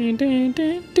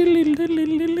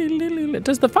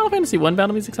the Final Fantasy I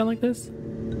battle music sound like this?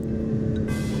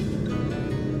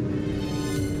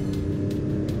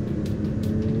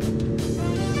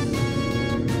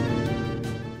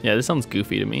 Yeah, this sounds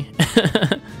goofy to me.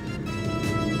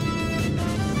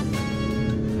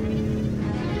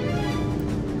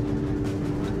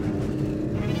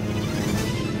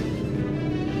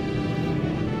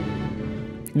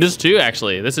 This too,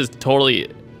 actually. This is totally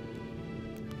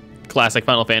classic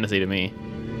Final Fantasy to me.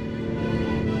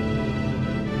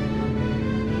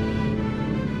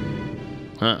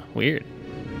 Huh, weird.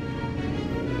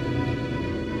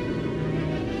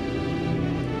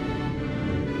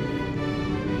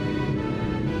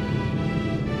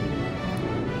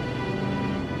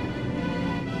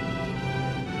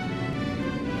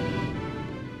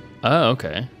 Oh,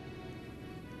 okay.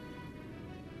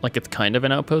 Like it's kind of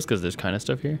an outpost because there's kind of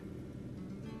stuff here.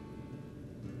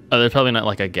 Oh, there's probably not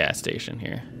like a gas station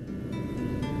here.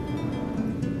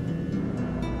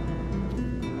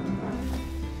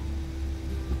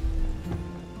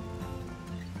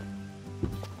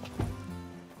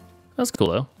 That's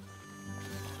cool though.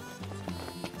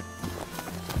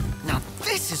 Now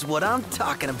this is what I'm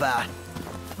talking about.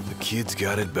 The kid's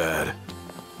got it bad.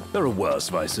 There are worse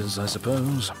vices, I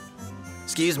suppose.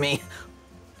 Excuse me.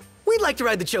 We'd like to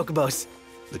ride the chocobos.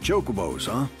 The chocobos,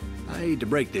 huh? I hate to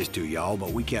break this to y'all,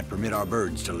 but we can't permit our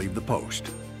birds to leave the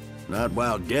post. Not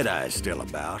while Deadeye's still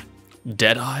about.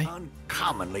 Deadeye?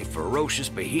 Uncommonly ferocious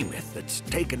behemoth that's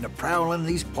taken to prowling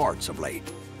these parts of late.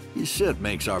 His scent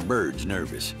makes our birds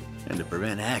nervous, and to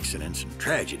prevent accidents and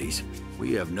tragedies,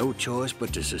 we have no choice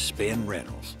but to suspend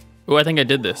rentals. Oh, I think I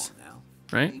did this.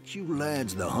 Right? Ain't you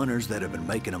lads the hunters that have been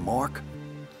making a mark?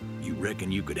 You reckon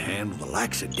you could handle the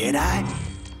likes of Deadeye?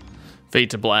 Fade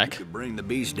to black. To bring the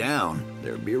beast down,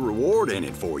 there'd be a reward in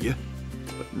it for you.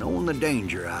 But knowing the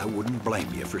danger, I wouldn't blame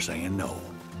you for saying no.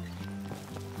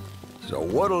 So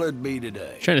what'll it be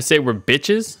today? Trying to say we're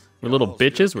bitches? We're little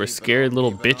bitches? We're scared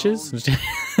little bitches?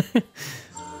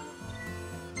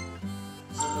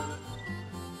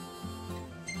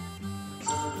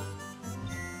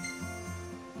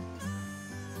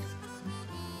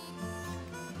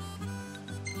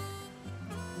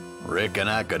 Reckon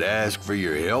I could ask for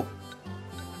your help?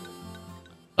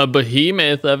 A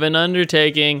behemoth of an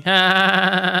undertaking.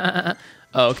 Oh,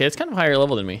 okay, it's kind of higher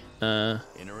level than me.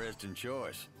 Interesting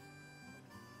choice.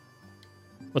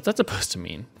 What's that supposed to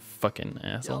mean? Fucking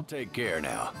asshole. Y'all take care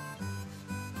now.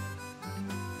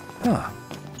 Huh.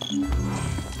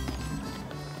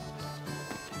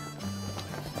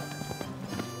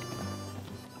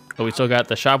 Oh, we still got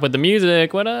the shop with the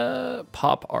music. What a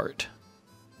pop art.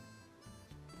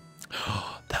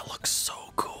 That looks so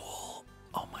cool.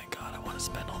 Oh my god, I want to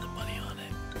spend all the money on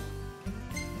it.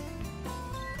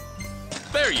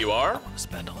 There you are. I want to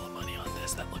spend all the money on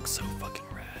this. That looks so fucking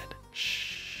rad.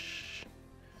 Shh.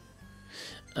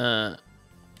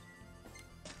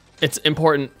 It's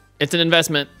important. It's an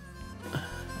investment.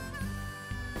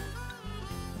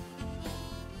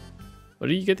 What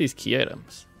do you get these key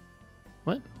items?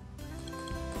 What?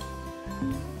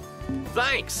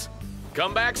 Thanks.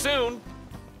 Come back soon.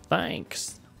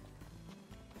 Thanks.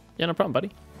 Yeah, no problem,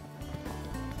 buddy.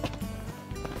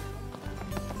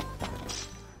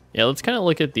 Yeah, let's kind of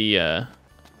look at the,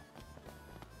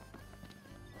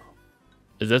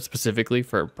 is that specifically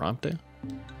for Prompto?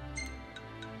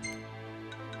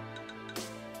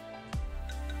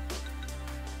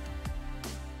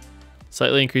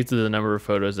 Slightly increases the number of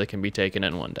photos that can be taken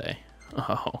in one day.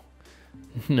 Oh,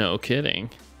 no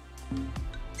kidding.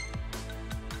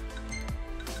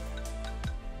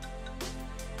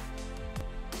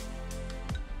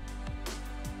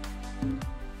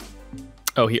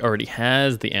 Oh, he already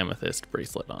has the amethyst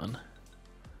bracelet on.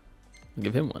 I'll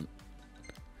give him one.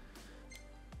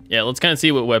 Yeah, let's kind of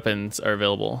see what weapons are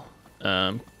available.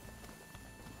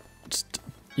 Just,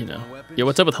 you know. Yeah,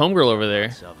 what's up with Homegirl over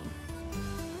there?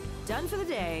 Done for the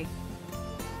day.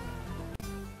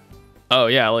 Oh,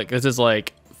 yeah, like, this is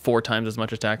like 4 times as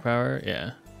much attack power?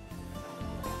 Yeah.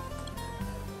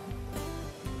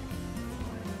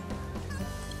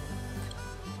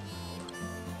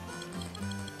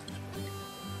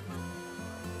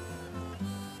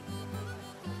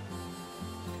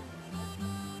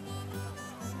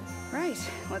 Right,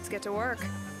 let's get to work.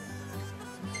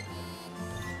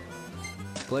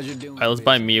 Pleasure doing. All right, let's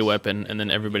buy me a weapon, and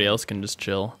then everybody else can just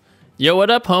chill. Yo,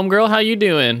 what up, homegirl? How you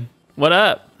doing? What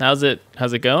up? How's it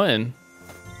going?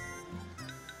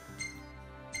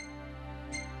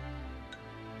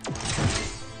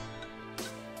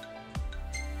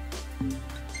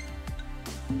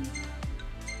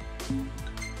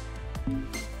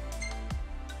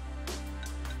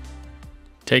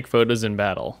 Take photos in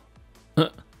battle.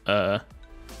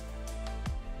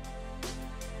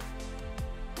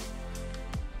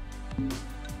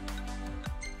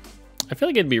 I feel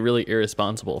like it'd be really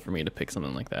irresponsible for me to pick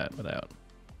something like that without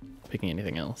picking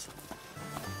anything else.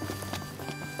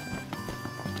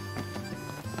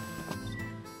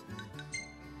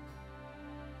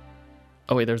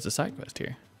 Oh wait, there's a side quest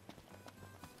here.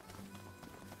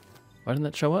 Why didn't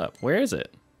that show up? Where is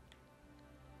it?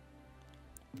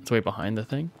 It's way behind the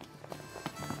thing.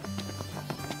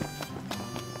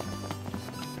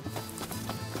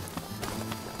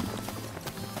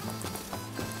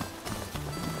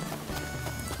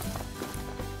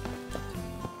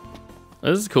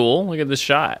 This is cool. Look at this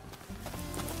shot.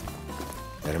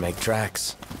 Better make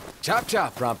tracks. Chop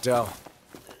chop, Prompto.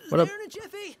 What up?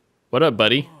 What up,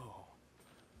 buddy?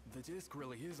 The disc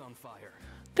really is on fire.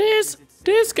 This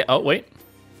disc. Oh wait.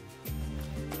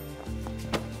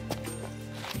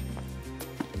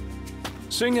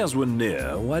 Seeing as we're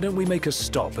near, why don't we make a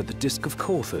stop at the Disc of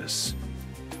Corthus?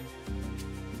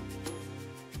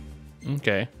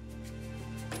 Okay.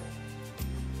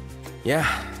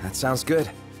 Yeah, that sounds good.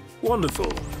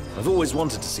 Wonderful. I've always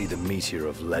wanted to see the Meteor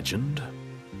of Legend.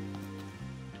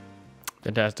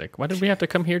 Fantastic. Why did we have to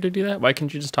come here to do that? Why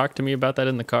couldn't you just talk to me about that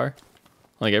in the car?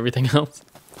 Like everything else?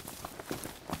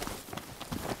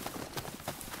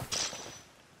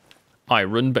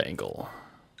 Iron Bangle.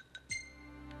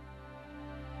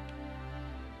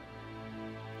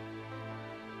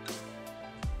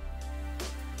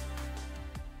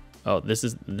 Oh, this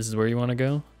is where you want to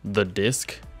go? The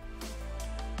disc?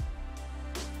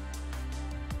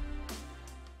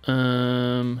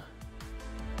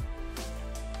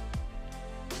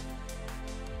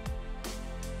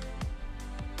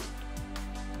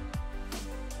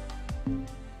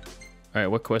 All right,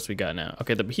 what quest we got now?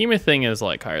 Okay, the behemoth thing is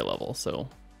like higher level, so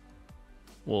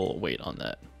we'll wait on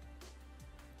that.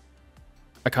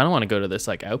 I kind of want to go to this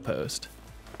like outpost.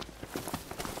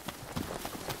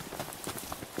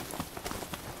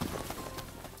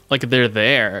 Like they're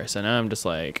there, so now I'm just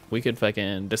like, we could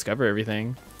fucking discover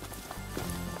everything.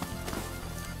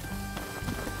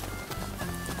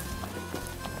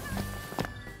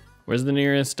 Where's the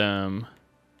nearest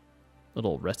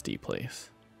little resty place?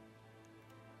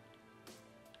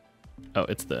 Oh,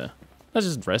 it's the... Let's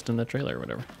just rest in the trailer or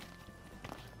whatever.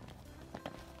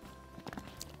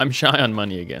 I'm shy on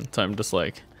money again, so I'm just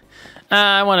like,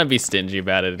 I want to be stingy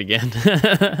about it again.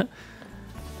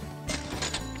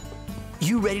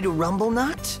 You ready to rumble,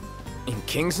 Nut? In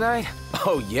King's Night?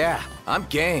 Oh yeah, I'm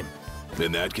game.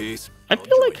 In that case, I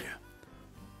feel like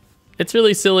it's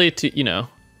really silly to, you know,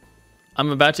 I'm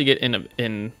about to get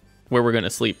in where we're going to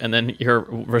sleep, and then your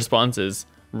response is,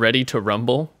 ready to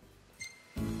rumble?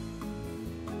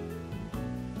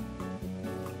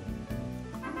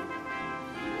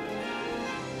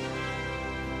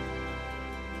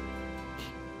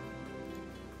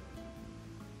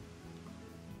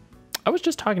 I was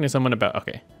just talking to someone about,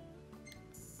 okay.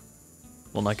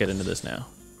 We'll not get into this now.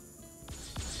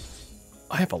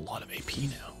 I have a lot of AP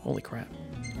now. Holy crap.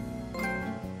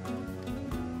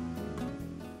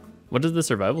 What does the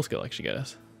survival skill actually get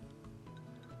us?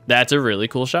 That's a really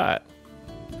cool shot.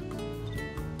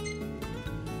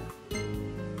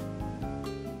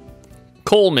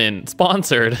 Coleman,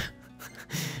 sponsored.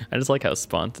 I just like how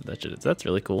sponsored that shit is. That's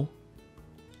really cool.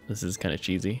 This is kind of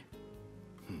cheesy.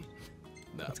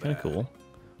 That's kind of cool.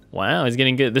 Wow, he's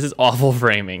getting good. This is awful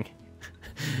framing.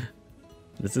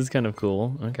 This is kind of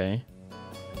cool. Okay.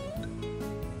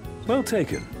 Well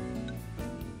taken.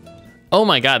 Oh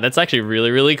my god, that's actually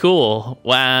really, really cool.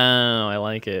 Wow, I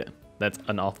like it. That's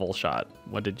an awful shot.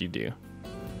 What did you do?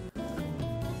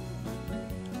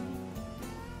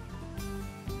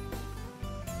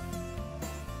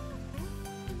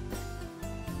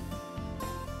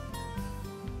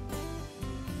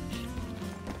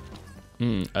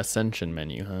 Ascension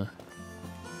menu, huh?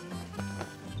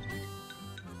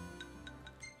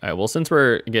 Alright, well, since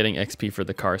we're getting XP for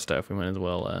the car stuff, we might as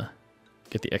well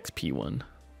get the XP one.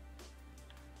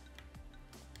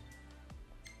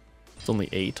 It's only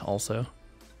 8 also.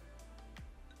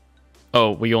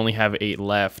 Oh, we only have 8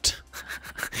 left.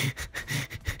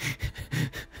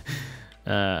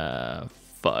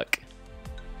 Fuck.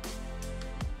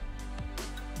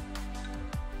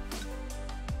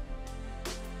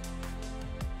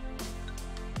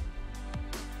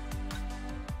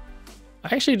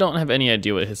 I actually don't have any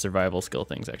idea what his survival skill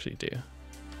things actually do.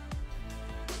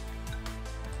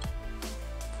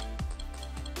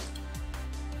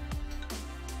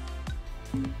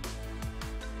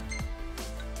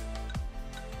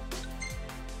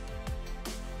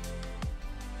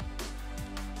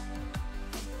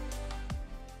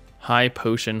 High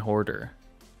potion hoarder.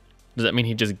 Does that mean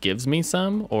he just gives me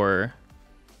some, or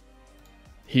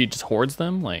he just hoards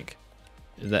them? Like,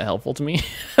 is that helpful to me?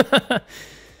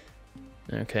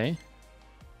 Okay.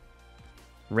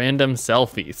 Random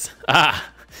selfies.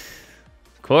 Ah,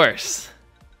 of course.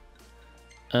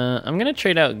 I'm gonna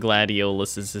trade out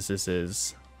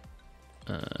Gladiolus's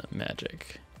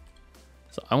magic.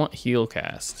 So I want heal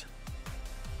cast.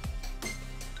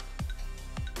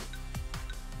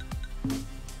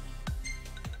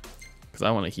 Because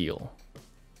I want to heal.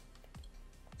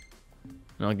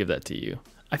 And I'll give that to you.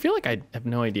 I feel like I have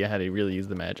no idea how to really use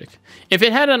the magic. If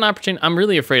it had an opportunity, I'm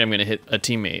really afraid I'm going to hit a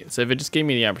teammate. So if it just gave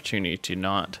me the opportunity to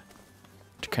not,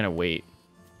 to kind of wait,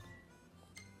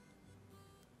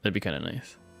 that'd be kind of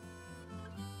nice.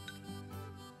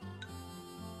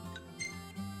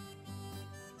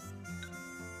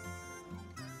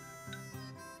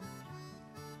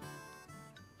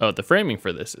 Oh, the framing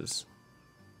for this is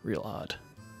real odd.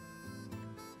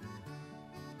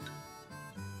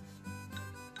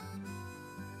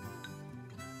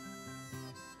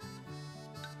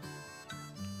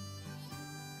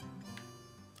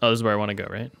 Oh, this is where I want to go,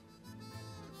 right?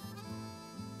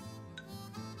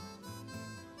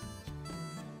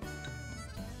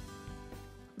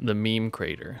 The meme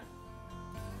crater.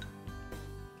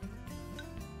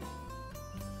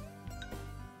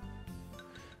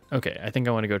 Okay, I think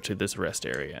I want to go to this rest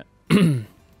area.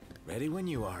 Ready when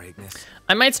you are, Ignis.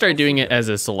 I might start doing it as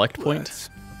a select point.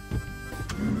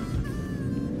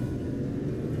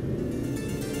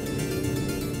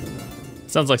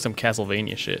 Sounds like some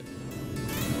Castlevania shit.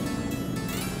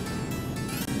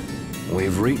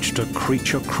 We've reached a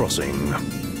creature crossing.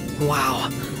 Wow.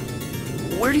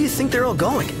 Where do you think they're all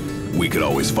going? We could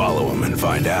always follow them and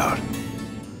find out.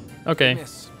 Okay.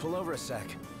 Ignis, pull over a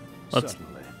sec. Let's.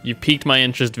 You piqued my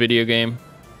interest, video game.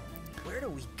 Where do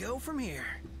we go from here?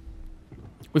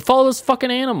 We follow those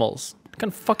fucking animals. What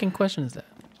kind of fucking question is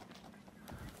that?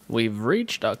 We've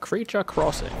reached a creature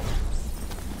crossing.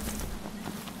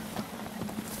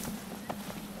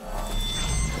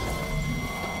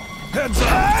 Heads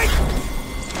up!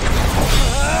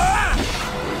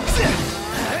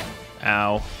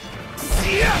 Ow.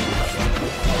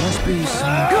 Must be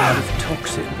some kind of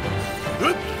toxin.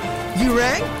 You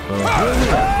rang?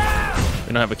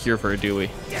 We don't have a cure for it, do we?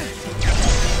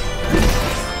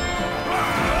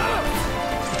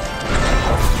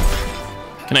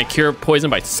 Can I cure poison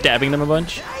by stabbing them a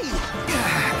bunch?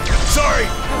 Sorry!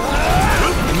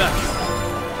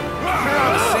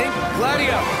 Saint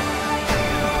Gladio!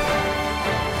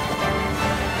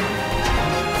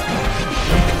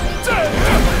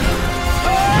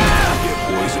 Get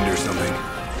poisoned or something?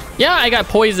 Yeah, I got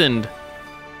poisoned.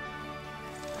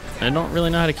 I don't really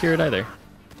know how to cure it either.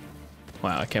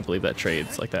 Wow, I can't believe that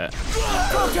trades like that.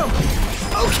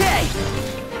 Okay!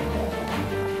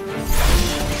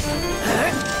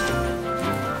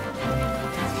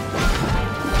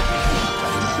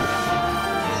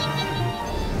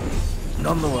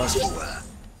 Nonetheless.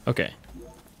 Okay.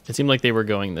 It seemed like they were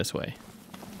going this way.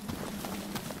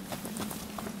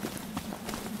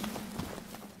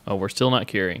 Oh, we're still not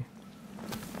curing.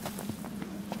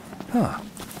 Huh.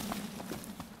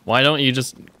 Why don't you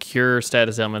just cure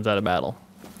status ailments out of battle?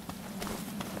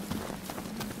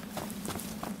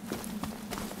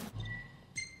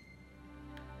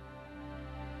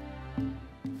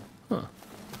 Huh.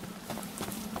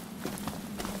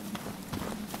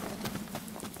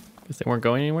 Guess they weren't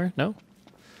going anywhere? No?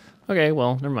 Okay,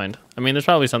 well, never mind. I mean, there's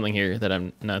probably something here that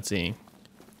I'm not seeing.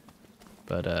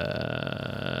 But,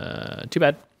 too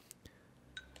bad.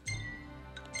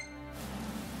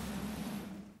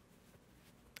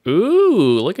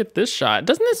 Ooh, look at this shot.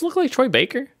 Doesn't this look like Troy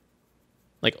Baker?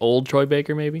 Like old Troy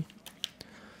Baker, maybe?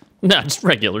 No, just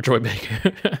regular Troy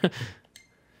Baker.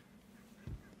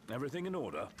 Everything in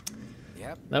order?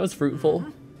 Yep. That was fruitful.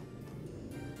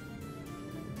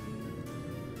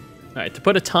 All right, to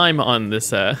put a time on this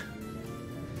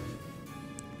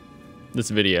this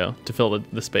video to fill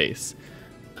the space.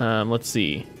 Let's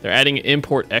see. They're adding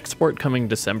import-export coming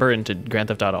December into Grand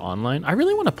Theft Auto Online. I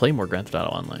really want to play more Grand Theft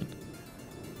Auto Online.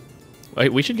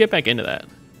 Wait, we should get back into that.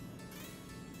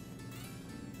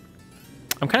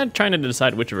 I'm kind of trying to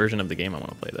decide which version of the game I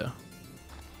want to play, though.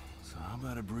 So how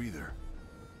about a breather?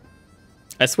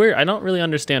 I swear, I don't really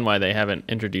understand why they haven't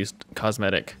introduced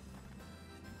cosmetic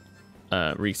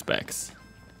respecs.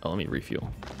 Oh, let me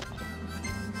refuel.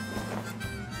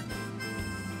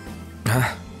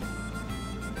 Huh?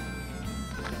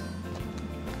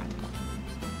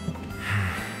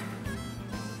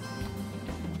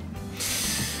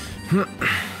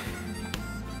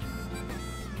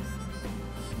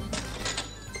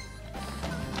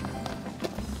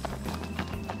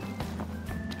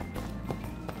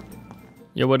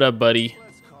 Yo, what up, buddy?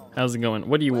 How's it going?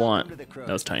 What do you want? That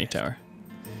was Tiny Tower.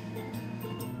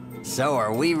 So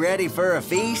are we ready for a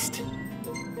feast?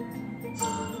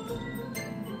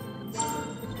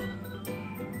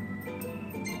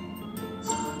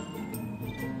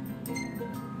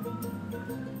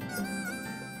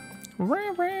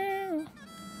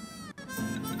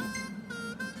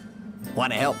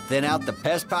 Want to help thin out the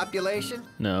pest population?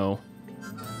 No.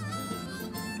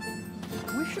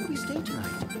 Where should we stay tonight?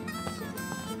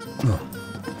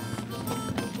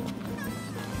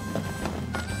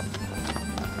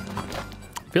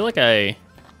 I feel like I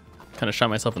kind of shot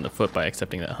myself in the foot by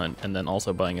accepting that hunt and then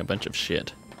also buying a bunch of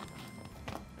shit.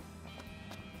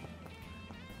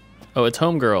 Oh, it's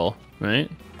Homegirl,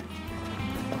 right?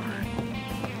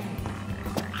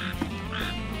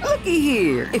 Looky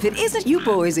here. If it isn't you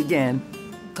boys again.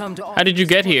 Come to all How did you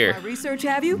get here? my research,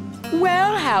 have you?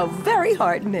 Well, how very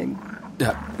heartening.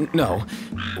 No,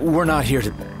 we're not here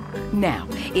to... Now,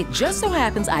 it just so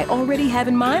happens I already have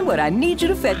in mind what I need you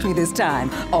to fetch me this time.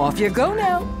 Off you go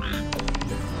now.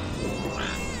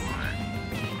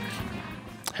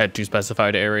 Head to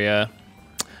specified area.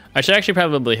 I should actually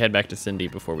probably head back to Cindy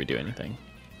before we do anything.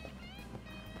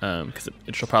 Because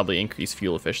it shall probably increase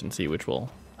fuel efficiency, which will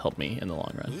help me in the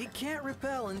long run. You can't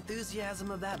repel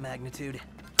enthusiasm of that magnitude.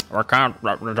 I can't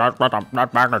that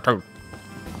magnitude.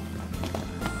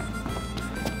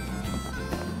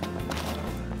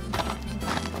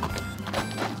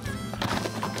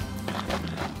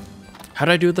 How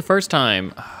did I do it the first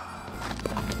time?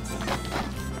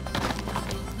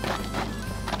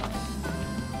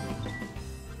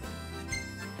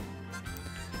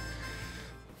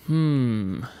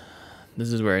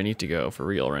 This is where I need to go for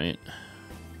real, right?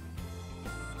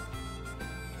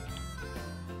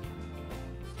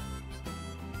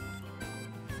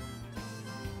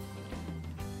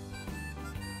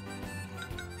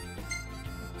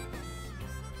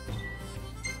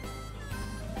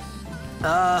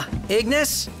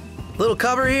 Ignis? Little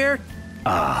cover here?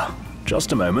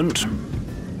 Just a moment.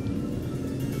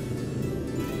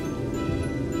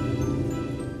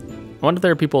 I wonder if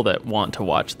there are people that want to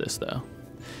watch this though.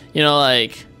 You know,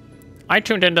 like, I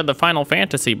tuned into the Final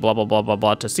Fantasy blah blah blah blah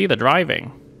blah to see the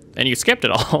driving, and you skipped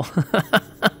it all.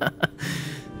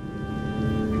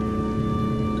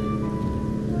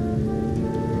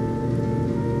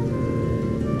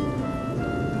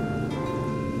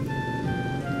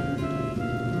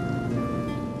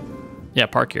 Yeah,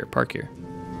 park here, park here.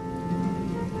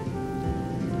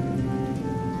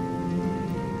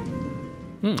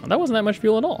 That wasn't that much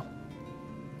fuel at all.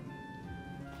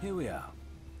 Here we are.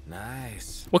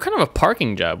 Nice. What kind of a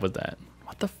parking job was that?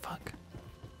 What the fuck?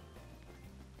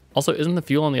 Also, isn't the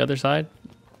fuel on the other side?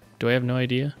 Do I have no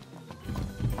idea?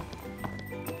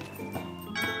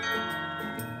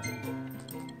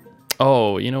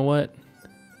 Oh, you know what?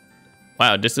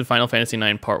 Wow, this is Final Fantasy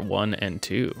IX Part 1 and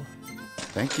 2.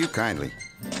 Thank you kindly.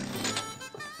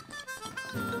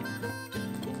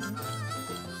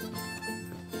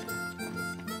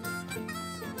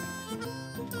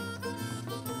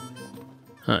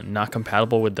 Huh, not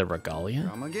compatible with the Regalia?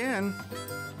 Come again.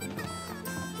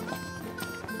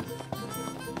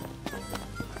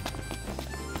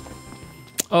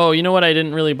 Oh, you know what I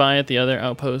didn't really buy at the other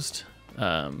outpost?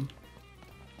 I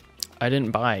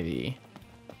didn't buy the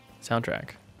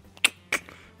soundtrack.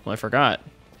 Well, I forgot.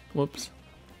 Whoops.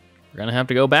 We're gonna have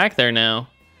to go back there now.